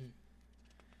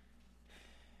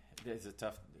 It's a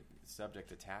tough subject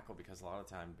to tackle because a lot of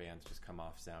time bands just come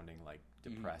off sounding like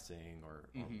depressing or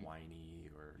whiny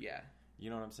or you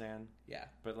know what I'm saying? Yeah.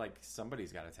 But like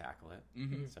somebody's got to tackle it.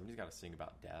 Somebody's got to sing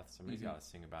about death. Somebody's got to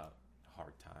sing about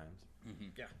hard times.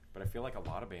 Yeah. But I feel like a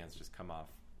lot of bands just come off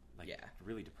like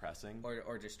really depressing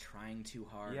or just trying too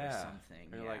hard or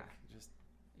something. Or like just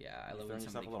I love when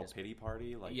yourself somebody a little pity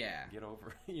party. Like get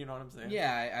over. You know what I'm saying?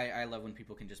 Yeah, I love when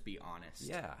people can just be honest.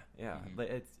 Yeah.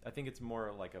 But I think it's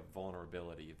more like a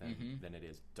vulnerability than it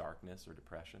is darkness or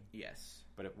depression. Yes.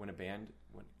 But when a band,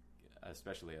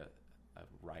 especially a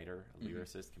writer, a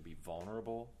lyricist, can be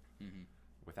vulnerable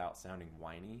without sounding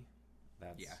whiny,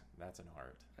 that's an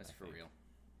art. That's for real.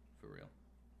 For real.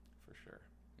 For sure.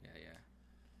 Yeah.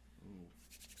 Ooh.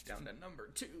 Down to number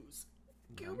 2s.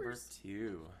 Number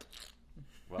 2.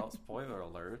 Well, spoiler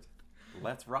alert.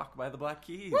 Let's Rock by the Black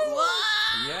Keys. What?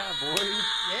 Yeah, boy.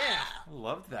 Yeah. I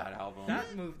loved that album.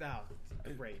 That moved out.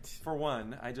 Great. For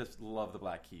one, I just love the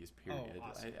Black Keys, period. Oh,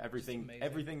 awesome.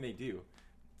 Everything they do.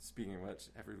 Speaking of which,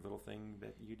 Every Little Thing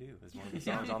That You Do is one of the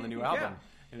songs on the new album.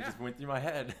 And it just went through my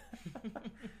head.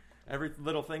 Every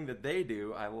little thing that they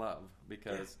do, I love.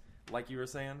 Because, like you were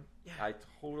saying, I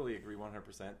totally agree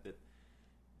 100% that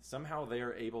somehow they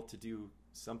are able to do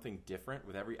something different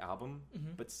with every album,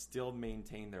 but still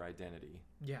maintain their identity.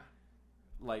 Yeah.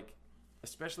 Like,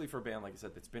 especially for a band, like I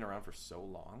said, that's been around for so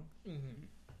long,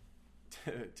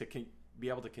 to be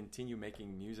able to continue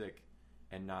making music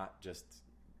and not just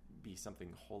be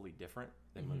something wholly different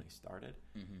than when they started.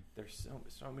 There's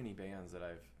so many bands that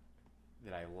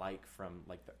I like from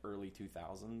like the early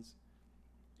 2000s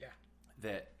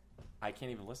that I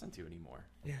can't even listen to anymore.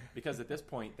 Yeah. Because at this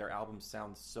point, their albums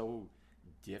sound so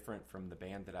different from the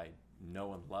band that I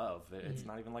know and love that it's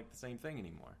not even like the same thing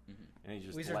anymore. And you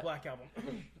just Weezer's Black Album.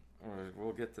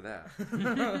 We'll get to that.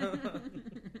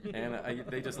 And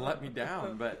they just let me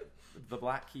down. But the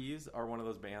Black Keys are one of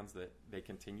those bands that they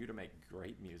continue to make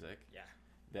great music.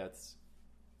 Yeah.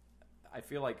 I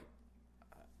feel like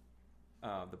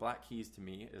the Black Keys to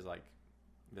me is like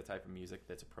the type of music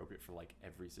that's appropriate for like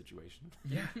every situation.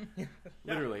 Yeah.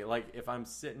 Literally, like if I'm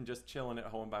sitting just chilling at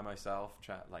home by myself,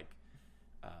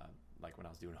 like when I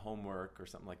was doing homework or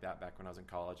something like that back when I was in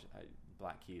college,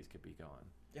 Black Keys could be going.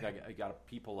 Yeah. I got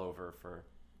people over for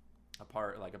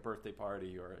like a birthday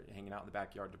party or hanging out in the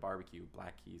backyard to barbecue.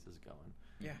 Black Keys is going.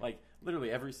 Yeah. Like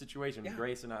literally every situation. Yeah.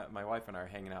 Grace and my wife and I are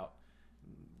hanging out,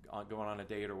 going on a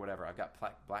date or whatever. I've got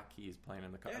Black Keys playing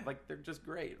in the car. Yeah. Like they're just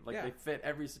great. Like they fit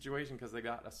every situation because they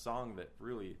got a song that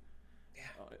really,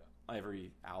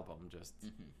 every album just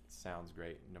sounds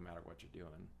great no matter what you're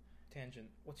doing. Tangent.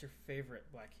 What's your favorite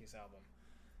Black Keys album?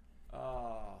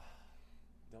 Oh,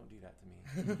 don't do that to me.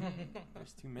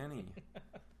 There's too many.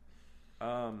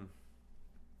 Oh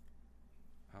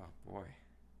boy,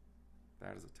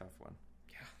 that is a tough one.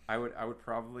 Yeah. I would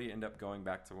probably end up going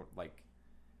back to like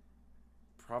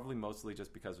probably mostly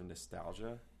just because of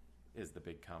nostalgia is the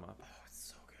big come up. Oh, it's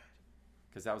so good.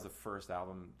 Because that was the first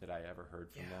album that I ever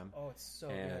heard from them. Oh, it's so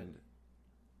and,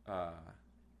 good.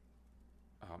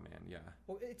 Oh man, yeah.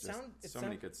 Well,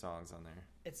 many good songs on there.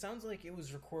 It sounds like it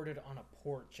was recorded on a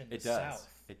porch in the It does. South.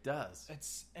 It does.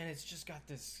 It's just got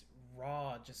this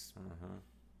raw, just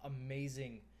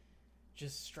amazing,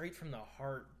 just straight from the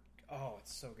heart. Oh,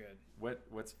 it's so good.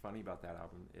 What's funny about that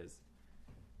album is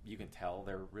you can tell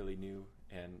they're really new,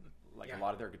 and like a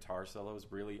lot of their guitar solos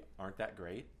really aren't that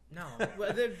great. No,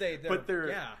 well,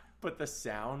 but the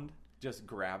sound just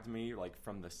grabbed me like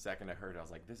from the second I heard it. I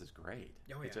was like, this is great.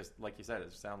 Oh, yeah. It just, like you said,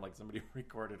 it sounded like somebody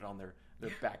recorded on their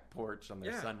back porch on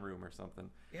their sunroom or something.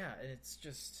 Yeah, and it's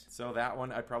just... So that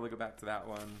one, I'd probably go back to that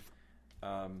one.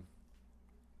 One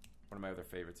of my other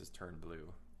favorites is Turn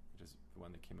Blue, which is the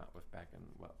one that came out with back in,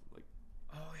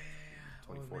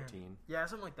 2014. Yeah,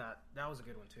 something like that. That was a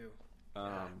good one, too.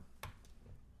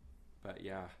 But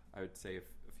yeah, I would say a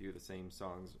few of the same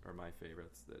songs are my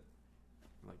favorites that,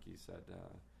 like you said,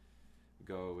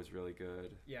 Go was really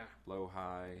good. Yeah. Blow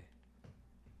High.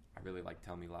 I really like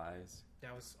Tell Me Lies.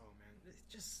 That was, oh man, it's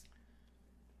just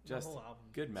the whole album.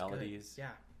 Good melodies. Good.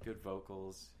 Yeah. Good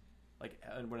vocals. Like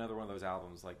another one of those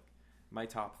albums, like my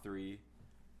top 3,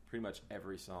 pretty much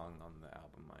every song on the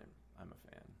album I'm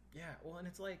a fan. Yeah, well, and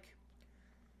it's like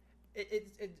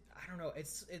it I don't know,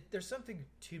 there's something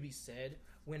to be said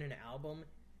when an album,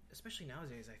 especially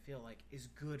nowadays, I feel like is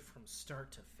good from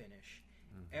start to finish.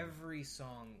 Every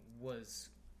song was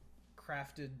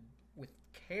crafted with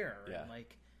care, and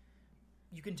like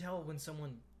you can tell when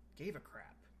someone gave a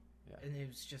crap. And it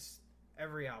was just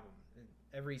every album,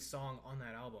 every song on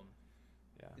that album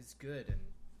is good, and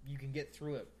you can get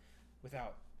through it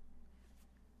without,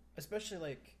 especially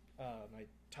like my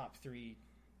top 3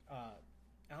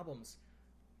 albums.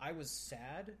 I was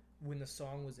sad when the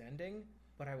song was ending,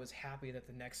 but I was happy that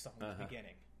the next song was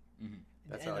beginning.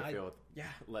 That's how I feel with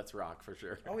Let's Rock for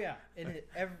sure. Oh yeah, and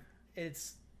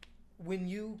it's when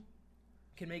you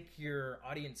can make your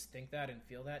audience think that and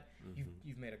feel that,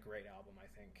 you've made a great album, I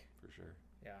think. For sure.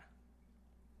 Yeah.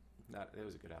 It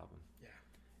was a good album. Yeah.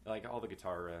 Like all the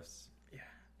guitar riffs. Yeah.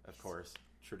 Of course,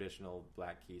 traditional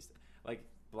Black Keys. Like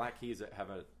Black Keys that have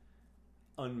an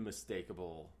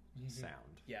unmistakable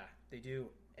sound. Yeah, they do.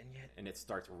 And it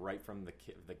starts right from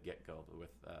the get-go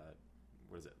with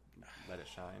what is it? Let It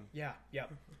Shine. Yeah, yeah.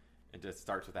 It just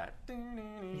starts with that, and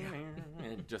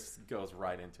it just goes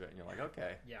right into it, and you're like,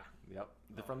 okay, Yeah. yep.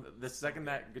 From the second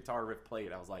that guitar riff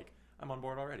played, I was like, I'm on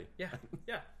board already. Yeah.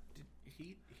 Yeah.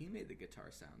 He made the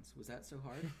guitar sounds. Was that so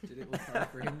hard? Did it look hard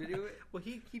for him to do it? Well,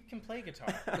 he can play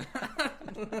guitar.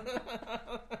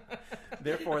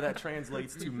 Therefore, that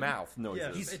translates to mouth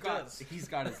noises. Yes. It does. He's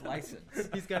got his license.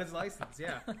 He's got his license,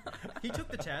 yeah. He took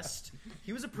the test.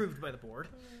 He was approved by the board.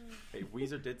 Hey,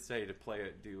 Weezer did say to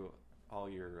do all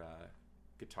your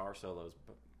guitar solos,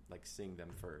 but like sing them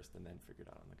first and then figure it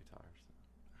out on the guitar.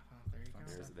 So There you go.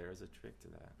 there's a trick to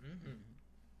that. Mm-hmm.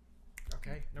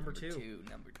 Okay, number two.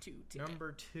 Number two.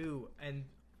 Number two. And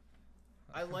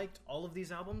I liked all of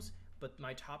these albums, but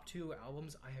my top two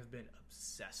albums I have been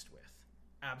obsessed with.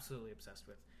 Absolutely obsessed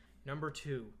with. Number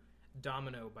two,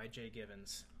 Domino by Jay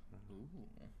Givens. Ooh.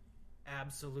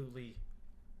 Absolutely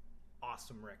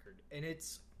awesome record. And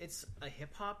it's a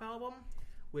hip-hop album,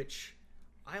 which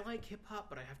I like hip-hop,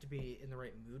 but I have to be in the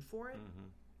right mood for it. Mm-hmm.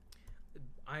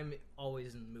 I'm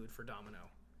always in the mood for Domino.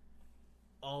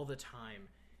 All the time.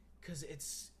 Because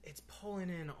it's pulling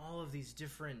in all of these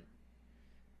different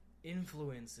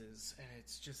influences, and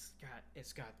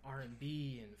it's got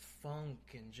R&B and funk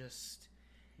and just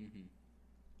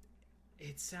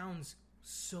it sounds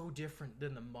so different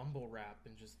than the mumble rap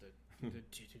and just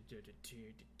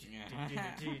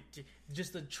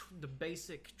just the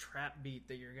basic trap beat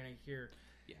that you're gonna hear.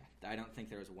 Yeah, I don't think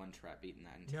there was one trap beat in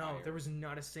that entire... No, there was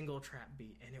not a single trap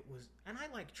beat, and I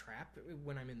like trap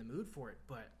when I'm in the mood for it,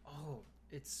 but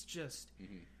it's just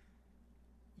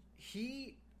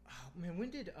when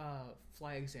did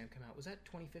Fly Exam come out? Was that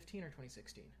 2015 or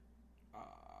 2016? I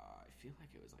feel like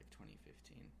it was like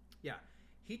 2015. Yeah,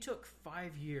 he took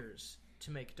 5 years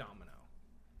to make Domino.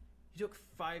 He took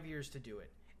 5 years to do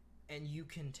it, and you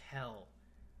can tell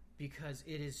because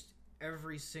it is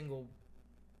every single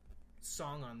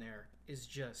song on there is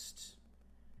just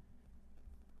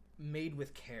made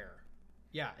with care.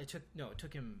 Yeah, it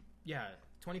took him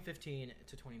 2015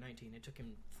 to 2019. It took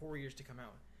him 4 years to come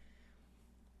out.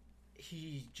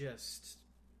 He just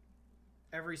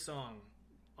every song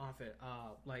off it.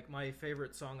 Like my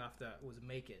favorite song off that was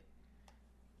 "Make It,"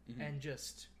 and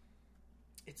just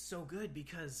it's so good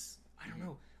because I don't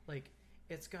know, like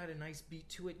it's got a nice beat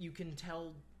to it. You can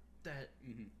tell that,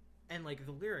 and like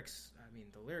the lyrics. I mean,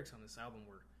 the lyrics on this album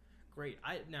were great.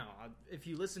 If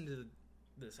you listen to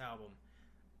this album,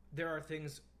 there are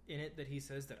things in it that he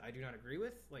says that I do not agree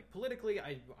with. Like politically,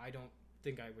 I don't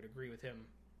think I would agree with him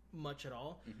much at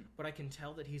all, but I can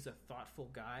tell that he's a thoughtful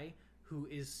guy who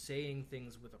is saying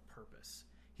things with a purpose.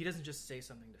 He doesn't just say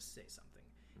something to say something.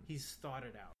 He's thought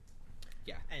it out.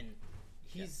 Yeah. And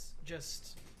he's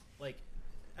just like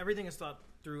everything is thought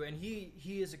through, and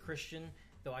he is a Christian,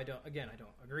 though I don't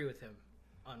agree with him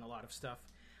on a lot of stuff.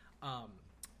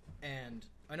 And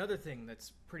another thing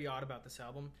that's pretty odd about this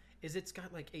album is it's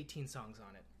got like 18 songs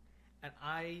on it. And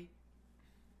I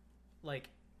like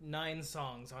 9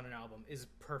 songs on an album is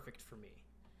perfect for me.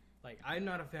 Like I'm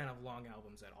not a fan of long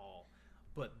albums at all,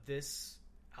 but this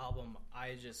album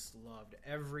I just loved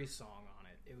every song on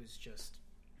it. It was just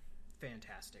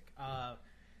fantastic.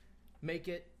 Make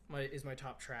It is my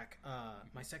top track.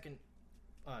 My second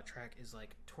track is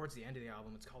like towards the end of the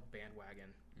album. It's called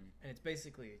Bandwagon, and it's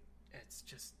basically it's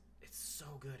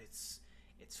so good. It's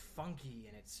funky,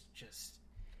 and it's just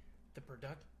the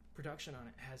production on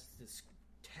it has this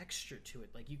texture to it.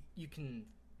 Like you can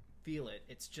feel it.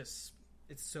 It's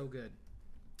so good.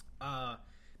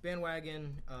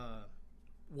 Bandwagon.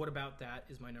 What About That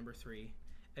is my number 3,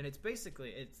 and it's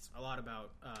a lot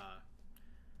about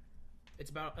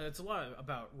it's a lot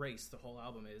about race. The whole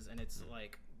album is, and it's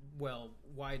like, well,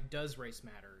 why does race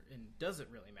matter, and does it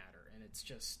really matter? And it's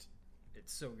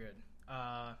so good.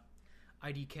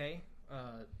 IDK,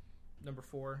 number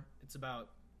 4. It's about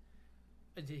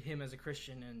him as a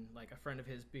Christian and like a friend of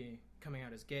his coming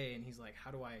out as gay, and he's like,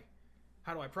 how do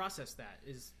I process that?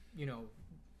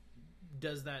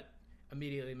 Does that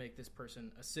immediately make this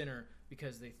person a sinner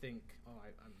because they think,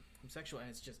 I'm homosexual? And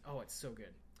it's just, it's so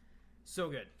good. So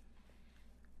good.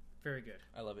 Very good.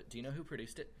 I love it. Do you know who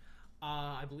produced it?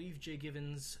 I believe Jay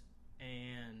Givens,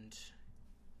 and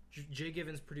Jay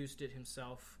Givens produced it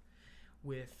himself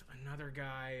with another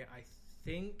guy, I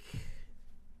think.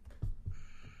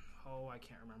 I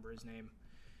can't remember his name.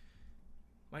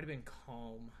 Might have been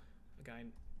Calm. A guy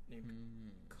named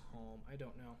Calm. I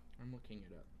don't know. I'm looking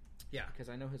it up. Yeah, because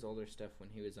I know his older stuff when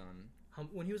he was on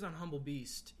Humble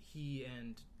Beast. He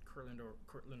and Cortland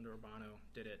Urbano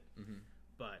did it.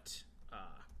 But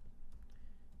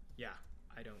yeah,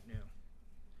 I don't know.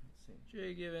 Let's see.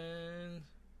 Jay Givens.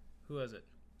 Who was it?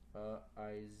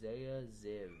 Isaiah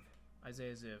Ziv.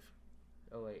 Isaiah Ziv.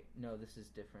 Oh wait, no, this is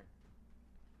different.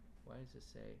 Why does this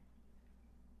say?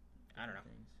 I don't know.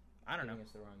 Things? I don't know.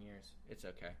 It's the wrong years. It's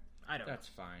okay. I don't know. That's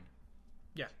fine.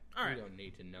 Yeah. All right. We don't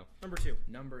need to know. Number 2.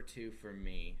 Number 2 for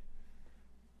me.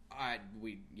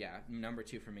 Number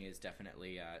 2 for me is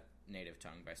definitely Native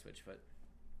Tongue by Switchfoot.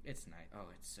 It's nice. Oh,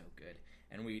 it's so good.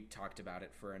 And we talked about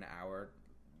it for an hour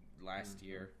last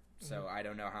year, so I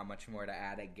don't know how much more to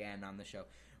add again on the show,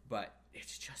 but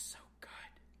it's just so good.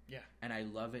 Yeah. And I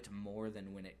love it more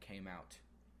than when it came out.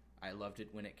 I loved it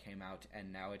when it came out,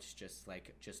 and now it's just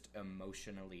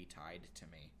emotionally tied to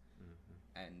me.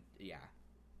 Mm-hmm. And yeah,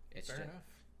 it's Fair just, enough.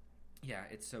 Yeah,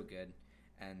 it's so good,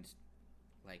 and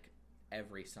like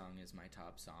every song is my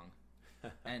top song,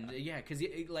 and yeah, because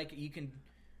like you can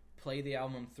play the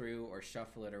album through or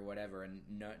shuffle it or whatever, and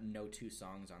no 2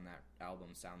 songs on that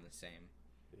album sound the same.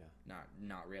 Yeah,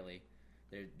 not really.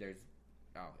 There's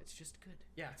it's just good.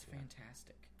 Yeah, it's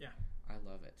fantastic. Yeah, I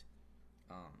love it.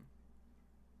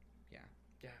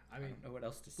 Yeah, I mean, don't know what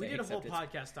else to say. We did a whole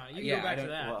podcast on it. You can go back to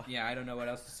that. Well, I don't know what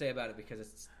else to say about it because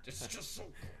it's just so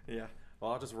good. Yeah. Well,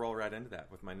 I'll just roll right into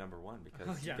that with my number 1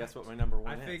 because yeah. guess what my number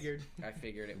 1 is? I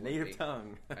figured it would Native be.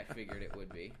 Tongue. I figured it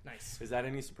would be. Nice. Is that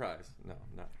any surprise? No,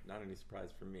 not any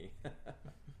surprise for me.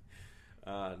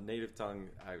 Native Tongue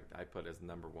I put as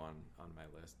number 1 on my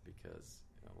list because,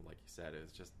 like you said,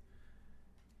 it's just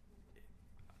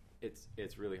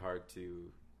it's really hard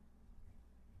to.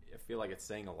 I feel like it's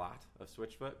saying a lot of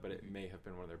Switchfoot, but it may have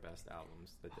been one of their best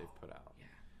albums that they've put out. Yeah.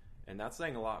 And that's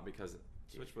saying a lot because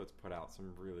Switchfoot's put out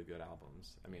some really good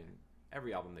albums. I mean,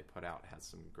 every album they put out has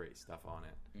some great stuff on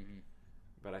it. Mm-hmm.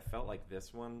 But I felt like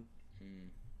this one,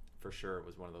 for sure,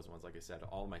 was one of those ones. Like I said,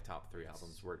 all my top 3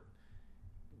 albums were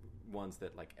ones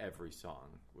that like every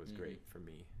song was great for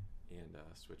me. And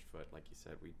Switchfoot, like you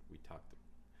said, we talked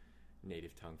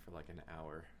Native Tongue for like an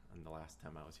hour on the last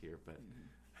time I was here, but.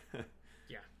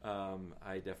 Yeah.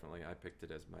 I picked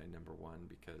it as my number 1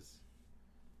 because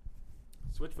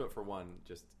Switchfoot, for one,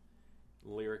 just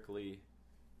lyrically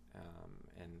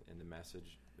and the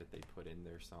message that they put in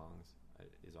their songs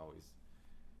is always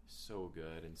so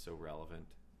good and so relevant.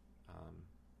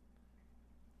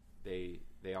 They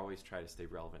always try to stay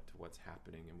relevant to what's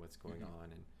happening and what's going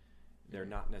on, and they're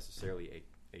not necessarily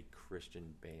a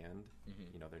Christian band.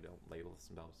 They don't label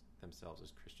themselves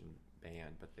as Christian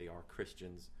band, but they are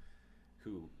Christians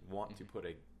who want to put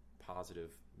a positive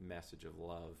message of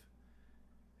love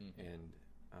and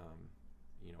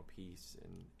peace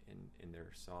in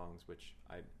their songs, which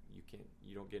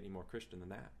you don't get any more Christian than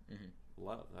that.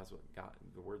 Love, that's what God,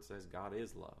 the word says. God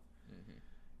is love,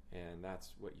 and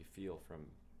that's what you feel from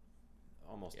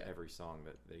almost every song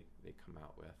that they come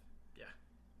out with. Yeah,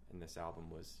 and this album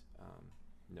was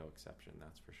no exception,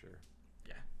 that's for sure.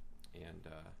 Yeah, and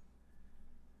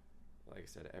like I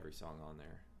said, every song on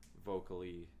there,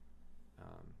 vocally,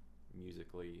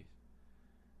 musically,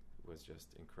 was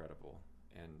just incredible.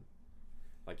 And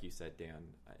like you said, Dan,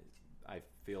 I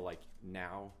feel like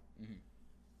now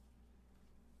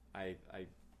I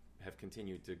have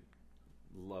continued to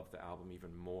love the album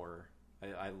even more.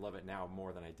 I love it now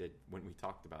more than I did when we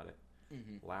talked about it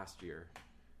last year.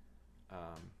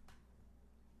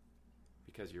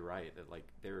 Because you're right that like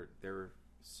their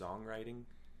songwriting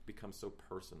becomes so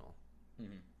personal.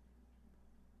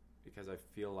 Because I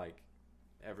feel like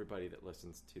everybody that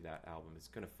listens to that album is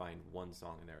going to find one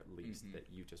song in there at least that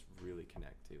you just really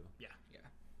connect to. Yeah.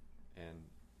 And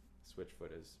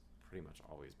Switchfoot has pretty much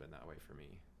always been that way for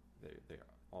me. They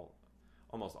are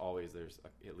almost always there's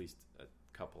at least a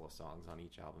couple of songs on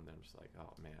each album that I'm just like,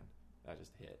 oh man, that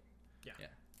just hit. Yeah.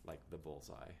 Like the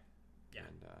bullseye. Yeah.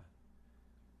 And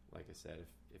like I said,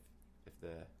 if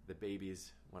the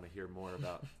babies want to hear more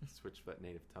about Switchfoot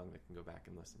Native Tongue, they can go back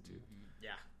and listen to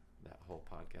that whole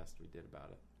podcast we did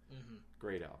about it.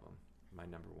 Great album. My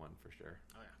number 1 for sure.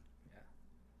 Oh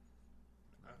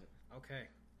yeah. Okay.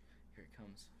 Here it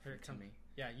comes. Here it comes. Me.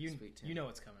 Yeah, you know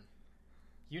it's coming.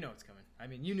 You know it's coming. I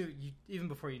mean, you knew even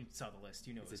before you saw the list.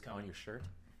 You know it was coming. On your shirt?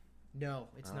 No,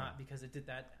 it's not, because it did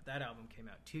that album came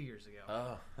out 2 years ago.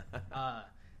 Oh.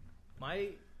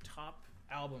 My top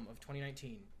album of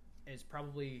 2019 is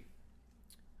probably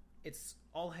it's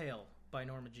All Hail by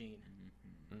Norma Jean,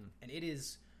 and it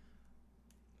is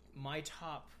my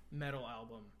top metal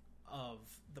album of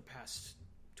the past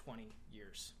 20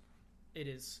 years. It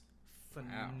is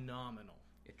phenomenal.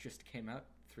 It just came out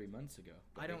 3 months ago.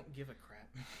 I don't give a crap.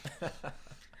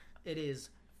 It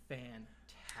is fantastic.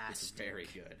 It's very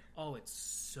good. Oh, it's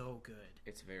so good.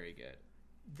 It's very good.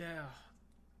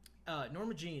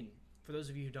 Norma Jean, for those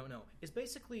of you who don't know, is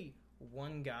basically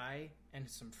one guy and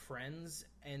some friends,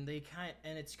 and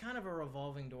it's kind of a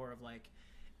revolving door of like,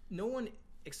 no one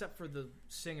except for the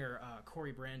singer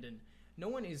Corey Brandon, no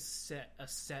one is a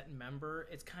set member.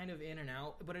 It's kind of in and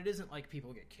out, but it isn't like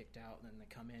people get kicked out and then they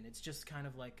come in. It's just kind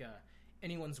of like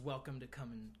anyone's welcome to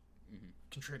come and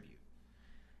contribute.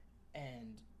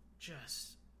 And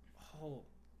just,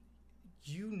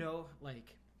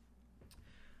 like,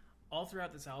 all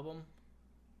throughout this album,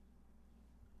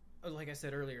 like I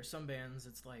said earlier, some bands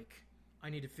it's like I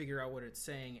need to figure out what it's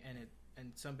saying,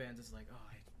 and some bands it's like,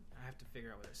 I have to figure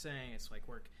out what they're saying. It's like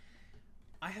work.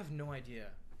 I have no idea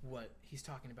what he's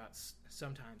talking about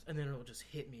sometimes, and then it'll just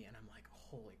hit me, and I'm like,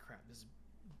 holy crap, this is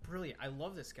brilliant. I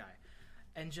love this guy.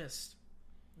 And just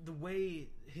the way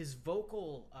his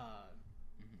vocal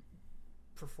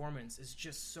performance is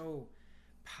just so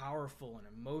powerful and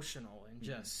emotional, and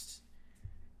just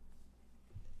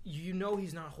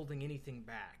he's not holding anything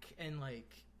back, and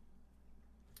like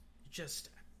just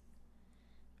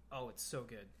it's so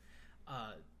good.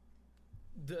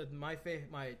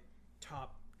 My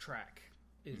top track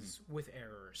is With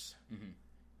Errors,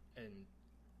 and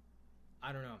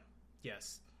I don't know.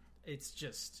 Yes, it's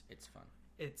fun.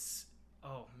 It's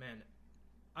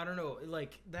I don't know.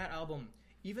 Like that album,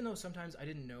 even though sometimes I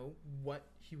didn't know what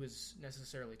he was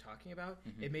necessarily talking about,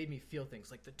 it made me feel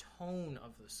things. Like the tone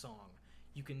of the song,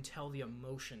 you can tell the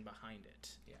emotion behind it.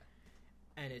 Yeah,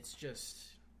 and it's just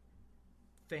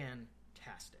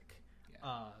fantastic.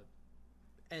 Yeah.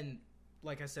 And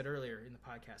like I said earlier in the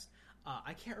podcast,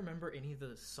 I can't remember any of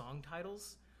the song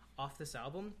titles off this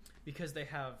album because they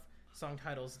have song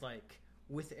titles like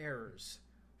With Errors,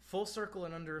 Full Circle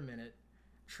in Under a Minute,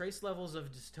 Trace Levels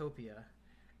of Dystopia,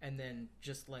 and then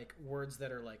just like words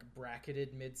that are like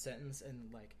bracketed mid-sentence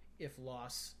and like if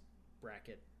loss,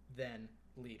 bracket, then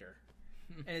leader.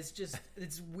 And it's just,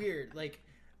 it's weird. Like,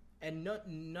 and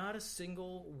not a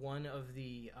single one of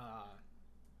the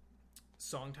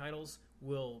song titles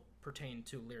will pertain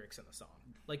to lyrics in the song.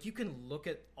 Like, you can look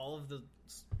at all of the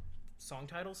song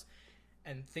titles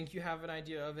and think you have an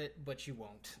idea of it, but you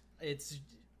won't.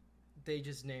 They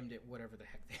just named it whatever the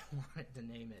heck they wanted to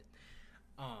name it.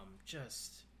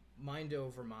 Just Mind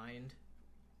Over Mind.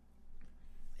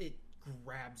 It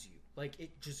grabs you. Like,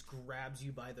 it just grabs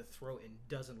you by the throat and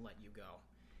doesn't let you go.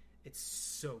 It's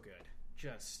so good.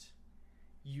 Just,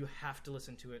 you have to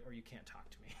listen to it or you can't talk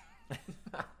to me.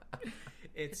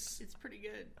 It's pretty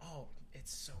good. Oh,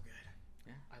 it's so good.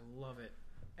 Yeah. I love it.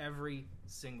 Every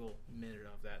single minute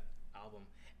of that album.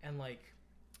 And, like,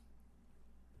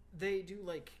 they do,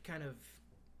 like, kind of...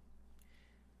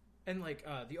 And, like,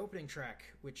 the opening track,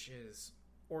 which is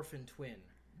Orphan Twin.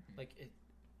 Like,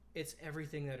 it's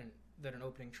everything that an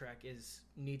opening track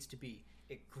needs to be.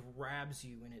 It grabs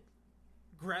you, and it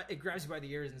grabs you by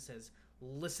the ears and says,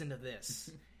 listen to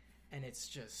this. And it's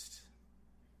just...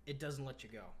 It doesn't let you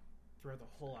go throughout the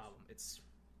whole album. It's...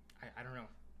 I don't know.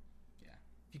 Yeah.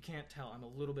 If you can't tell, I'm a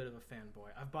little bit of a fanboy.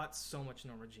 I've bought so much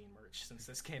Norma Jean merch since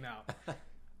this came out.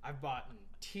 I've bought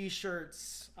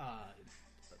T-shirts, a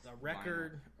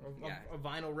record, a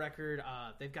vinyl record.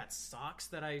 They've got socks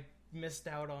that I missed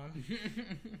out on.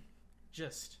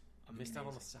 Just missed out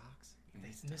on the socks. I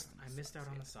missed out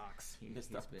on the socks. He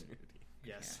missed opportunity.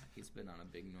 Yes, yeah, he's been on a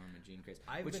big Norma Jean craze.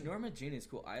 Norma Jean is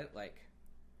cool.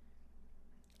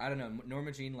 I don't know,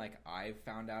 Norma Jean, like, I've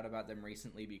found out about them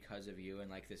recently because of you and,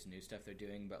 like, this new stuff they're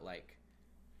doing, but, like,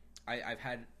 I've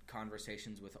had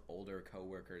conversations with older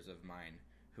coworkers of mine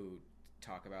who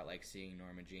talk about, like, seeing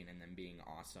Norma Jean and them being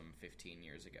awesome 15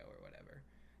 years ago or whatever.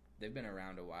 They've been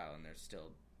around a while and they're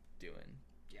still doing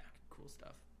cool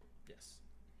stuff. Yes.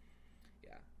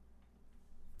 Yeah.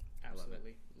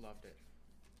 Absolutely. Loved it.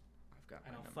 I've got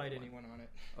and I'll fight anyone on it.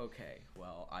 Okay,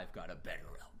 well, I've got a better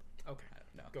album. Okay.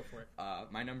 No. Go for it.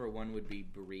 My number one would be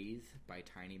Breathe by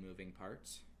Tiny Moving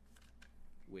Parts,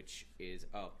 which is...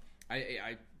 Oh,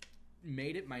 I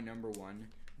made it my number one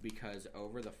because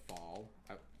over the fall...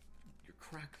 you're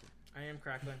crackling. I am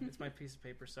crackling. It's my piece of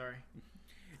paper, sorry.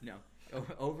 No.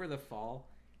 Over the fall,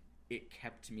 it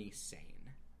kept me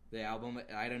sane. The album,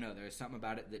 I don't know, there's something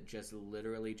about it that just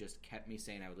literally just kept me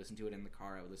sane. I would listen to it in the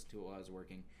car. I would listen to it while I was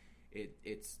working.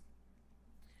 It's...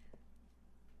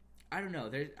 I don't know.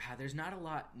 There's not a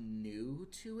lot new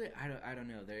to it. I don't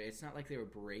know. It's not like they were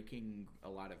breaking a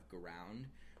lot of ground,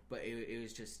 but it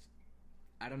was just,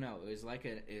 I don't know. It was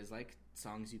like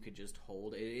songs you could just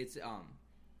hold. It's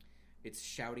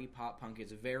shouty pop punk.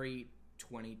 It's a very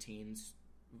 20 teens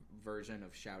version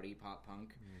of shouty pop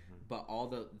punk, but all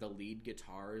the lead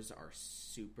guitars are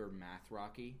super math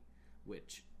rocky,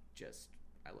 which just,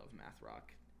 I love math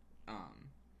rock.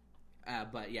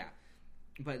 But yeah.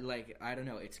 But, like, I don't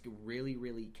know, it's really,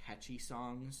 really catchy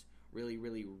songs, really,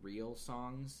 really real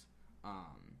songs,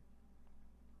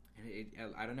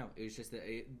 And I don't know. It was just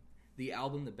the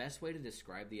album. The best way to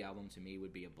describe the album to me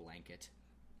would be a blanket.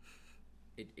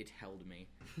 It held me.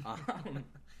 Wow.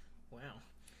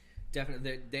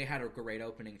 Definitely, they had a great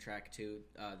opening track too.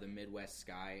 The Midwest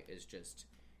Sky is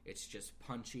it's just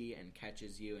punchy and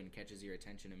catches your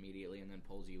attention immediately, and then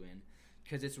pulls you in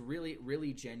because it's really,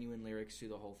 really genuine lyrics through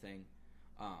the whole thing,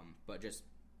 but just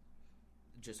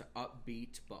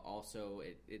upbeat, but also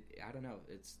it I don't know.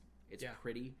 It's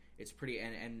pretty. It's pretty,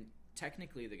 and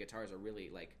technically the guitars are really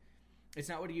like. It's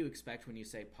not what you expect when you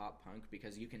say pop punk,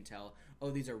 because you can tell,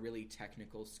 oh, these are really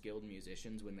technical, skilled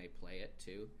musicians when they play it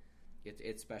too.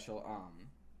 It's special.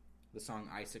 The song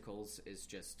 "Icicles" is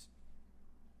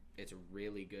it's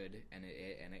really good, and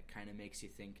it kind of makes you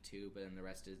think too. But then the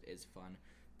rest is fun.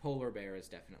 "Polar Bear" is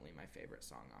definitely my favorite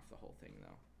song off the whole thing,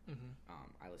 though.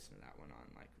 I listen to that one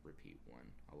on like repeat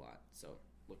a lot. So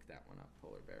look that one up.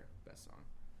 "Polar Bear," best song.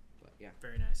 But yeah,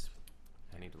 very nice.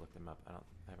 I need to look them up. I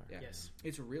haven't heard Yes, them.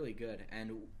 It's really good,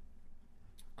 and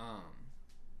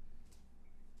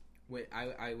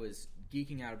I was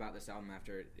geeking out about this album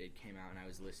after it came out, and I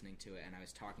was listening to it, and I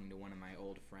was talking to one of my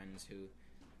old friends who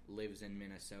lives in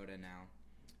Minnesota now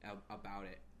about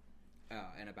it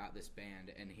and about this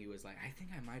band, and he was like, I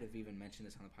think I might have even mentioned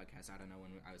this on the podcast. I don't know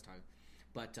when I was talking,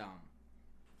 but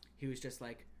he was just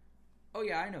like, oh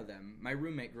yeah, I know them. My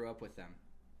roommate grew up with them.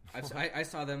 I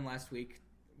saw them last week.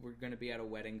 We're going to be at a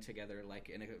wedding together like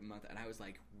in a month, and I was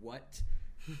like, what?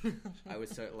 I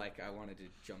was so like, I wanted to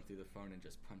jump through the phone and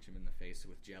just punch him in the face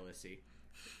with jealousy.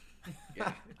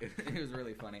 Yeah, it was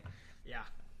really funny. Yeah,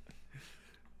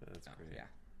 that's great.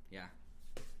 Yeah,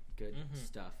 good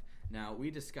stuff. Now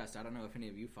we discussed. I don't know if any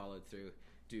of you followed through.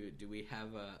 Do we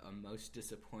have a most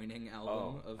disappointing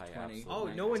album of 2019? Oh,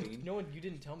 no one. You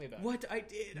didn't tell me about it. What? I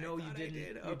did. No, you didn't.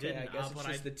 You Okay, didn't. I guess it's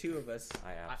just the two of us.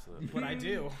 I absolutely. But I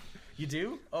do. You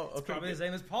do? Oh, okay. It's probably the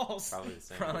same as Paul's. Probably the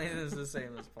same. Probably is the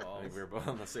same as Paul's. I think we were both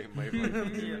on the same wavelength a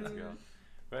few minutes ago.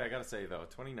 But I gotta say though,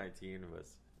 2019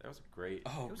 was a great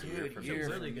year for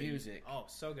really good music. Oh,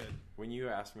 so good. When you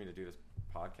asked me to do this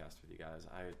podcast with you guys,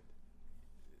 I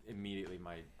immediately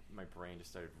my brain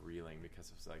just started reeling because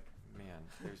it was like, man,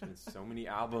 there's been so many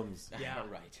albums. Yeah,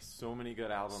 right. So many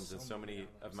good albums, and so many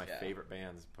albums. of my favorite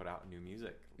bands put out new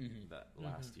music that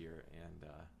last year, and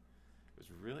it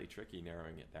was really tricky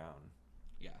narrowing it down.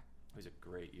 Yeah. It was a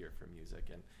great year for music,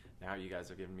 and now you guys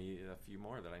have given me a few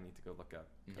more that I need to go look up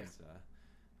because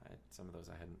some of those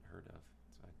I hadn't heard of,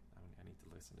 so I need to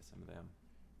listen to some of them.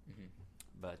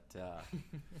 But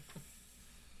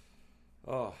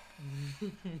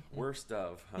worst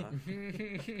of, huh?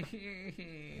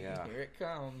 Yeah, here it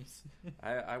comes.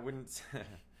 I wouldn't.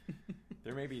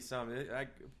 There may be some. It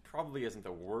probably isn't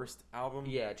the worst album.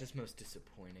 Yeah, just most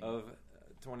disappointing of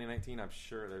 2019. I'm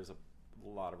sure there's a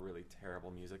lot of really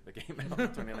terrible music that came out in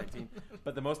 2019,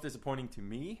 but the most disappointing to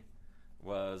me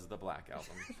was the Black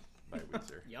Album by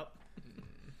Weezer. Yep.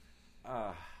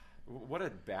 What a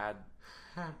bad.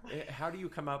 How do you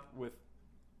come up with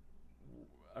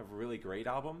a really great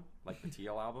album like the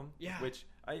Teal album? Yeah. Which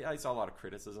I saw a lot of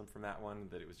criticism from that one,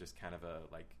 that it was just kind of a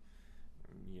like,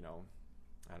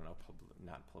 I don't know,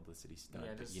 not publicity stunt,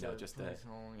 but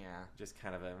just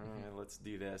kind of a let's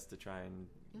do this to try and.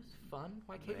 It was fun.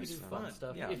 Why can't you do fun fun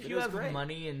stuff? Yeah, if you have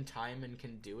money and time and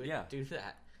can do it, do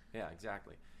that. Yeah,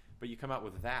 exactly. But you come out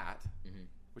with that,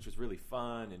 which was really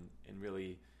fun and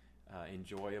really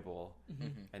enjoyable,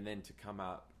 and then to come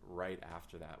out right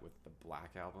after that with the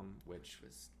Black Album, which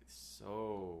was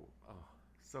so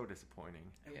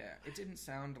disappointing. Yeah, it didn't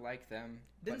sound like them,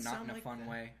 Didn't but not sound in a like fun them.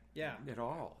 way. Yeah. At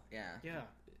all. Yeah.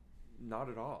 Not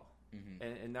at all.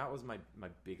 And that was my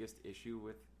biggest issue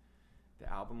with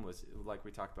the album, was like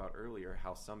we talked about earlier,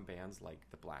 how some bands like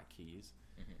the Black Keys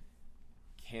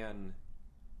can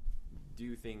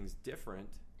do things different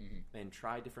and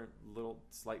try different little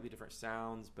slightly different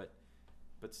sounds,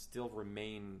 but still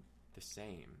remain the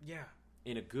same. Yeah.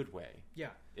 In a good way. Yeah.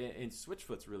 And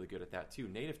Switchfoot's really good at that too.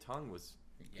 Native Tongue was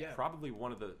probably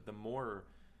one of the more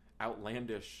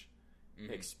outlandish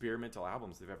experimental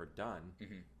albums they've ever done,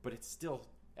 but it's still,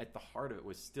 at the heart of it,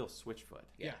 was still Switchfoot.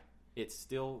 Yeah. It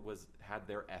still had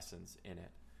their essence in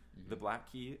it. The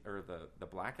Black Key, or the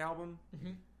Black Album,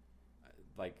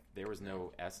 like there was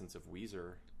no essence of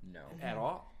Weezer at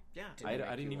all. Yeah. I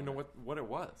didn't even know what it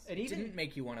was. It didn't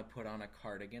make you want to put on a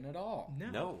cardigan at all.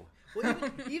 No. Well,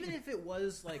 even if it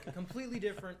was like completely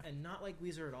different and not like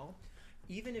Weezer at all,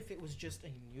 even if it was just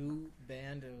a new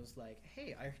band, it was like,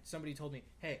 hey, somebody told me,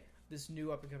 hey, this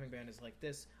new up and coming band is like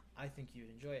this. I think you'd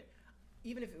enjoy it.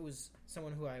 Even if it was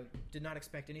someone who I did not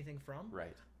expect anything from,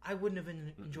 right? I wouldn't have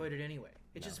enjoyed it anyway.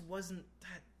 It just wasn't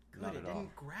that good. It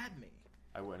didn't grab me.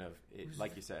 I wouldn't have.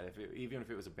 Like you said, even if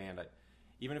it was a band,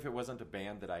 even if it wasn't a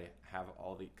band that I have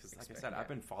all the, because like I said, I've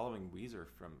been following Weezer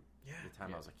from the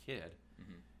time I was a kid,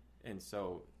 and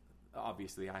so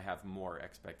obviously I have more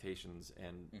expectations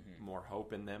and more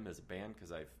hope in them as a band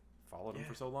because I've followed them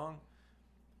for so long.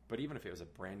 But even if it was a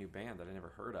brand new band that I never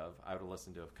heard of, I would have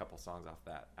listened to a couple songs off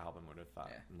that album. Would have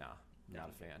thought, nah, not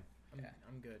a fan.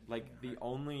 I'm good. Like the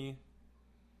only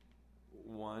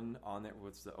one on there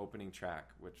was the opening track,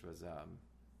 which was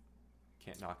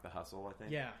 "Can't Knock the Hustle." I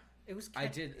think. Yeah, it was.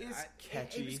 Catchy.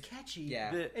 It was catchy. Yeah,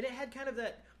 and it had kind of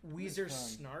that Weezer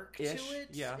snark to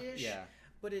it. Yeah.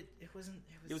 But it wasn't.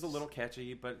 It was a little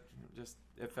catchy, but just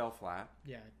it fell flat.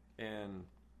 Yeah. And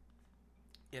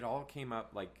it all came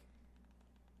up like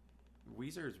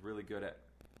Weezer is really good at.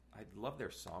 I love their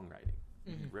songwriting.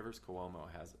 Rivers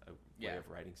Cuomo has a way of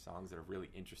writing songs that are really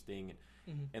interesting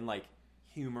and like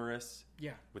humorous.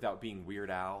 Yeah. Without being Weird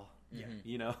Al. Yeah.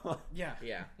 You know.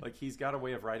 Yeah. Like he's got a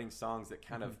way of writing songs that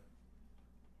kind of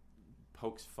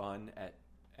pokes fun at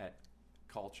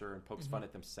culture and pokes fun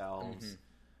at themselves.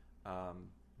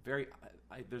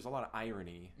 There's a lot of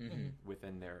irony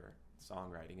within their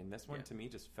songwriting, and this one to me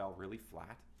just fell really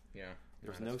flat. Yeah,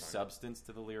 there's no substance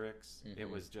to the lyrics. It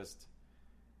was just,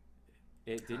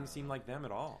 it didn't seem like them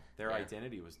at all. Their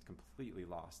identity was completely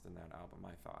lost in that album,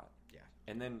 I thought. Yeah,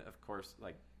 and then of course,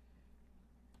 like,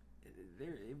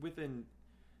 within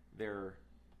their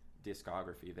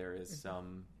discography, there is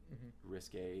some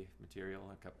risque material,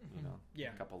 a couple,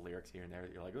 a couple lyrics here and there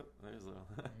that you're like, oh, there's a little.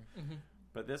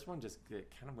 But this one just it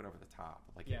kind of went over the top.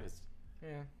 Like it was,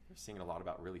 they're singing a lot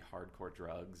about really hardcore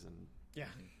drugs and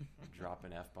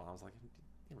dropping F-bombs. Like, you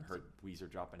ever heard Weezer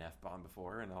drop an F-bomb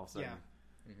before? And all of a sudden,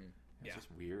 it's just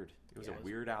weird. It was a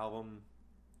weird album.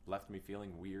 Left me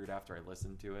feeling weird after I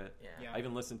listened to it. I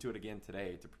even listened to it again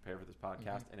today to prepare for this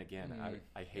podcast. And again,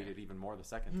 I hated it even more the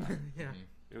second time.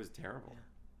 It was terrible.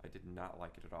 I did not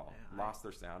like it at all. Lost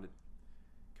their sound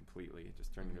completely. It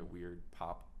just turned into a weird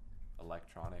pop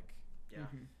electronic.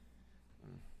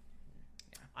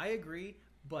 I agree,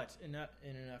 but in an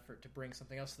effort to bring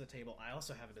something else to the table, I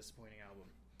also have a disappointing album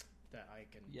that I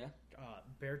can.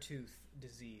 Beartooth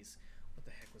Disease. What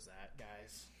the heck was that,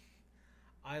 guys?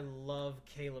 I love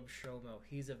Caleb Shomo.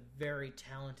 He's a very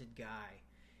talented guy.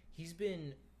 He's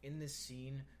been in this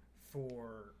scene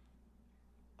for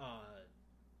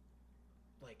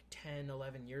like 10,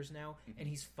 11 years now, and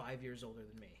he's 5 years older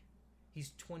than me.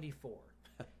 He's 24.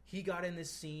 He got in this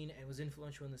scene and was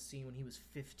influential in the scene when he was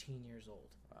 15 years old.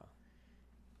 Wow.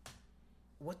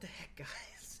 What the heck,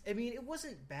 guys? I mean, it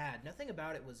wasn't bad. Nothing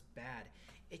about it was bad.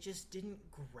 It just didn't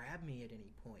grab me at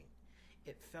any point.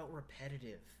 It felt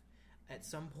repetitive. At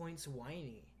some points,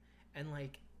 whiny. And,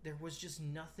 like, there was just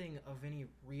nothing of any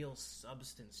real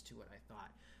substance to it, I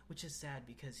thought. Which is sad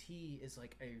because he is,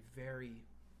 like, a very...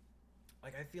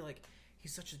 Like, I feel like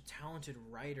he's such a talented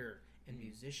writer and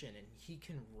musician, and he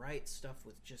can write stuff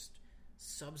with just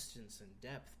substance and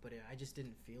depth, but I just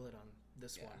didn't feel it on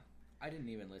this one. I didn't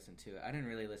even listen to it. I didn't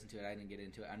really listen to it. I didn't get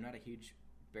into it. I'm not a huge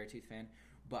Beartooth fan,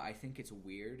 but I think it's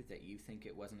weird that you think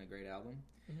it wasn't a great album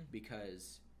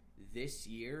because this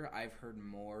year I've heard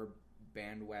more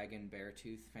bandwagon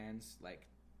Beartooth fans, like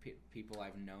people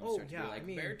I've known start to be like,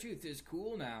 Beartooth is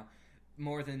cool now,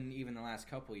 more than even the last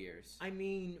couple years. I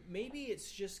mean, maybe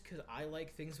it's just because I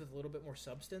like things with a little bit more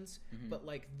substance, but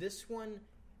like this one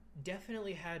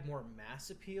definitely had more mass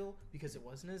appeal because it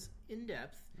wasn't as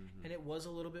in-depth, and it was a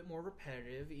little bit more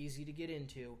repetitive, easy to get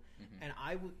into, and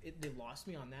they lost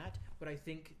me on that, but I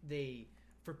think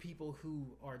for people who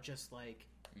are just like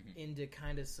into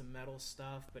kind of some metal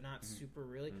stuff, but not super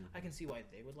really, I can see why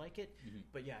they would like it,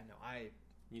 but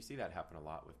you see that happen a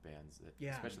lot with bands, that,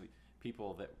 especially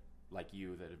people that like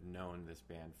you that have known this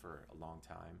band for a long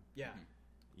time.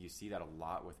 You see that a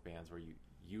lot with bands where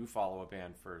you follow a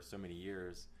band for so many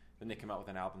years, then they come out with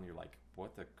an album and you're like,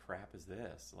 what the crap is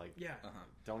this? Like,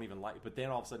 don't even like, but then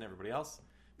all of a sudden everybody else,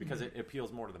 because it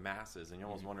appeals more to the masses, and you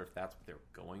almost wonder if that's what they're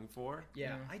going for.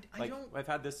 I've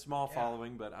had this small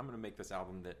following, but I'm going to make this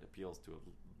album that appeals to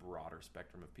a broader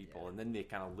spectrum of people, and then they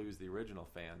kind of lose the original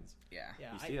fans. You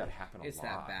see that happen a lot. It's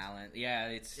that balance.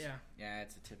 It's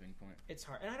a tipping point. It's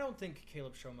hard, and I don't think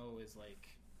Caleb Shomo is like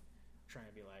trying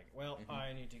to be like, well,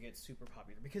 I need to get super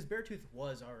popular, because Beartooth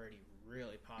was already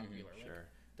really popular. Like,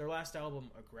 their last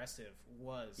album, Aggressive,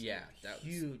 was a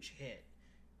huge hit,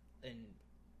 and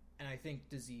I think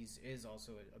Disease is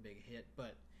also a big hit,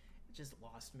 but it just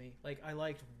lost me. Like, I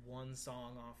liked one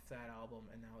song off that album,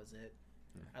 and that was it.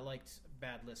 I liked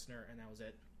Bad Listener, and that was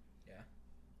it.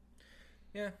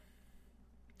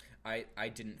 I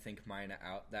didn't think mine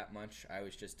out that much. I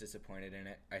was just disappointed in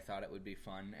it. I thought it would be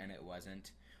fun, and it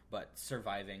wasn't. but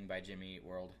Surviving by Jimmy Eat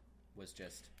World was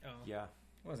just Yeah.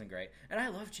 wasn't great. And I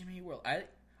love Jimmy Eat World.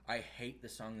 I hate the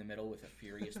song in the middle with a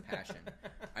furious passion.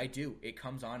 I do. It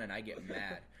comes on and I get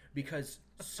mad because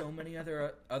so many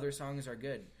other songs are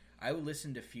good. I would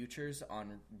listen to Futures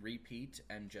on repeat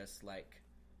and just like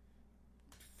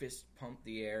fist pump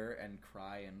the air and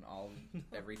cry and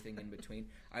everything in between.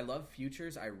 I love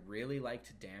Futures. I really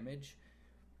liked Damage.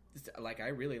 Like, I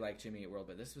really like Jimmy Eat World,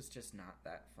 but this was just not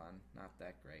that fun, not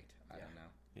that great. I don't know.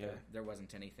 Yeah. There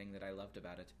wasn't anything that I loved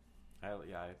about it. I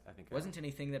think Wasn't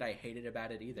anything that I hated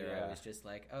about it either. Yeah. I was just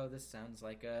like, oh, this sounds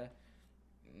like a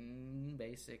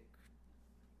basic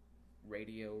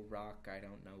radio rock. I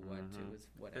don't know what. Mm-hmm. It was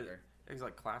whatever. It's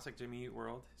like classic Jimmy Eat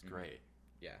World. It's Mm-hmm. great.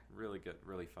 Yeah. Really good,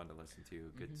 really fun to listen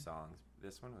to. Good songs.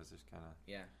 This one was just kind of,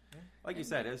 Yeah. like you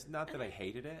said, it's not that I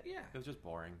hated it. Yeah. It was just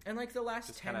boring. And like the last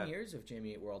Just 10 kinda- years of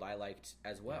Jimmy Eat World, I liked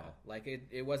as well. Yeah. Like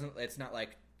it's not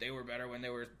like they were better when they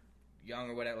were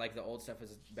young or whatever. Like the old stuff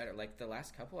was better. Like the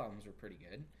last couple albums were pretty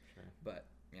good. Sure. But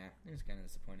yeah, it was kind of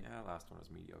disappointing. Yeah, last one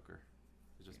was mediocre.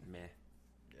 It was just meh.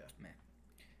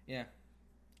 Yeah.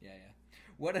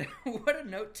 What a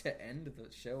note to end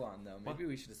the show on, though. Maybe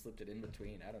we should have slipped it in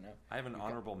between. I don't know. I have an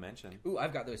honorable mention. Ooh,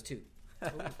 I've got those too.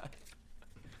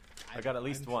 I got at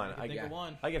least one. I think of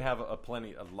one. I could have a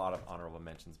lot of honorable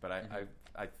mentions, but I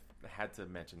had to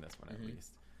mention this one at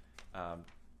least.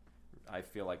 I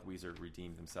feel like Weezer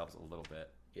redeemed themselves a little bit.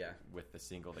 Yeah. With the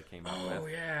single they came out Oh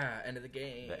with. yeah, end of the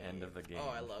game. The end of the game. Oh,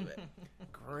 I love it.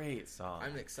 Great song.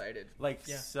 I'm excited. Like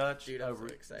such Dude, a I'm so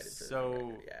excited for so that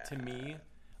record. Yeah. to me,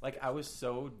 like I was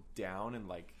so down and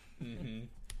like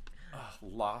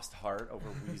lost heart over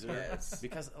Weezer Yes.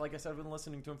 because, like I said, I've been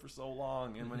listening to him for so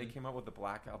long, and when they came out with the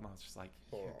Black Album, I was just like,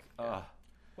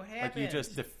 What happened? like you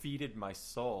just defeated my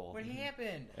soul. What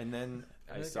happened? And then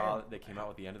I Okay. saw that they came out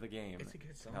with the end of the game. It's a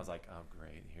good song. And I was like, oh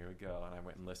great, here we go. And I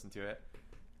went and listened to it.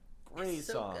 Great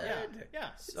song. good.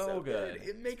 Yeah. So good.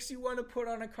 It makes you want to put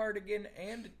on a cardigan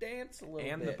and dance a little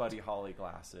And bit. the Buddy Holly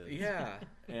glasses. Yeah.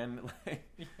 And like,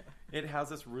 it has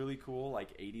this really cool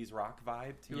like 80s rock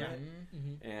vibe to Yeah. it.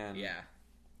 And Yeah.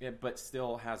 it, but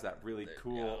still has that really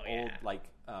cool oh, yeah. old like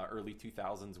early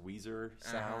 2000s Weezer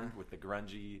sound with the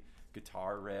grungy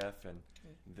guitar riff and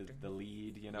the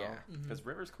lead, you know, Yeah. because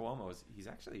Rivers Cuomo he's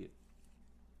actually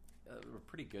a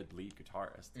pretty good lead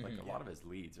guitarist. Like a lot of his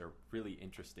leads are really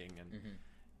interesting and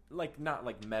like not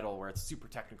like metal where it's super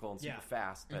technical and super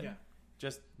fast, but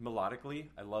just melodically,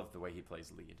 I love the way he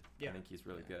plays lead. Yeah. I think he's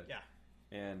really good. Yeah.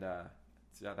 And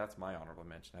so that's my honorable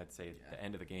mention. I'd say the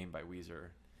end of the game by Weezer.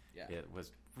 Yeah. It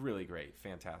was really great,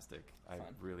 fantastic. I Fun.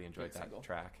 really enjoyed Good that single.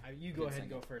 track. You go Good ahead and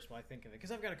single. go first while I think of it,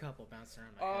 because I've got a couple bouncing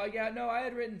around my head. Yeah, no, I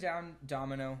had written down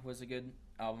Domino was a good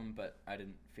album, but I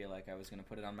didn't feel like I was going to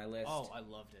put it on my list. Oh, I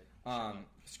loved it.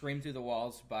 Scream Through the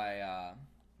Walls by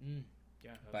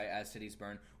Yeah. by As Cities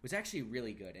Burn was actually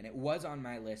really good, and it was on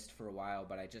my list for a while,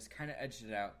 but I just kind of edged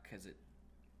it out because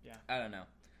I don't know.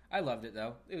 I loved it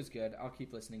though. It was good. I'll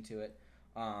keep listening to it.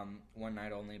 One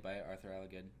Night Only by Arthur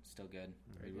Alligood, still good.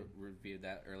 We reviewed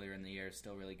that earlier in the year,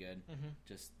 still really good.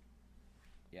 Just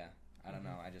I don't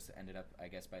know. I just ended up, I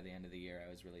guess by the end of the year, I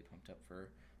was really pumped up for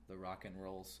the rock and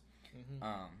rolls.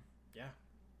 Yeah.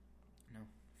 No,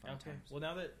 fun Okay. times. Well,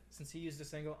 now that since he used a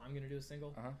single, I'm going to do a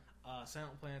single. Uh-huh.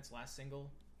 Silent Planet's last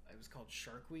single, it was called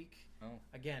Shark Week. Oh.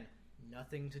 Again,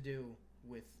 nothing to do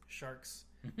with sharks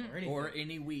or anything. Or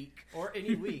any week. Or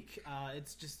any week.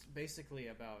 It's just basically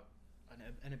about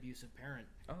an abusive parent.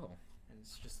 Oh. And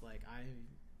it's just like,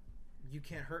 you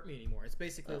can't hurt me anymore. It's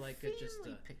basically like it's just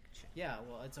a picture. Yeah,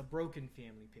 well, it's a broken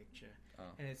family picture. Oh.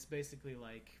 And it's basically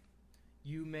like,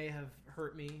 you may have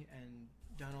hurt me and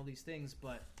done all these things,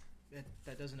 but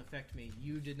that doesn't affect me.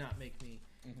 You did not make me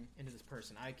into this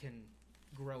person. I can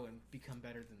grow and become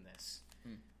better than this.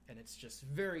 And it's just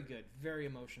very good, very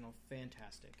emotional,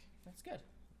 fantastic. That's good.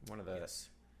 One of the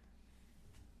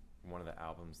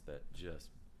albums that just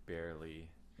barely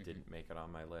didn't make it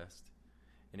on my list,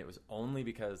 and it was only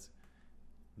because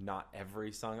not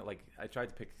every song, like I tried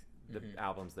to pick the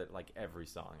albums that like every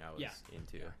song I was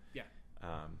into. Yeah.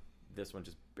 This one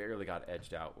just barely got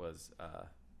edged out was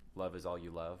Love Is All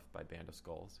You Love by Band of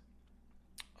Skulls.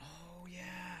 Oh, yeah.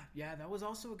 Yeah, that was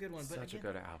also a good one. But Such again,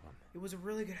 a good album. It was a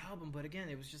really good album, but again,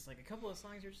 it was just like a couple of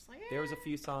songs you're just like, There was a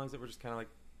few songs that were just kind of like,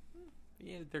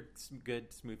 yeah, they're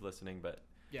good, smooth listening, but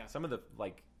some of the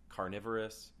like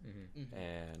Carnivorous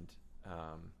and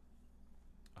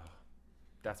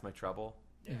That's My Trouble.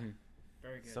 Yeah.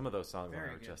 Very good. Some of those songs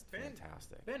Very are good. just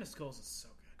fantastic. Band of Skulls is so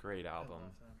good. Great I album. love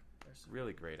them. They're so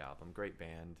Really great album. Great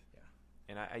band.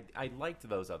 Yeah. And I liked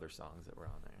those other songs that were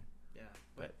on there. Yeah.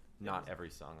 But not every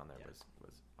song on there was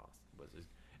awesome.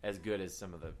 as good as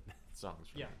some of the songs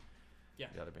from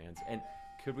the other bands. And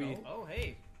could we? Oh,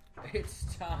 hey, it's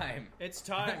time. it's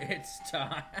time. It's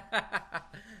time.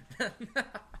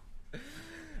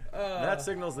 That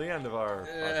signals the end of our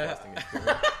podcasting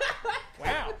experience.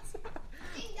 Wow.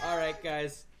 All right,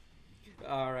 guys.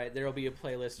 All right, there will be a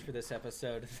playlist for this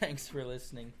episode. Thanks for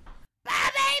listening.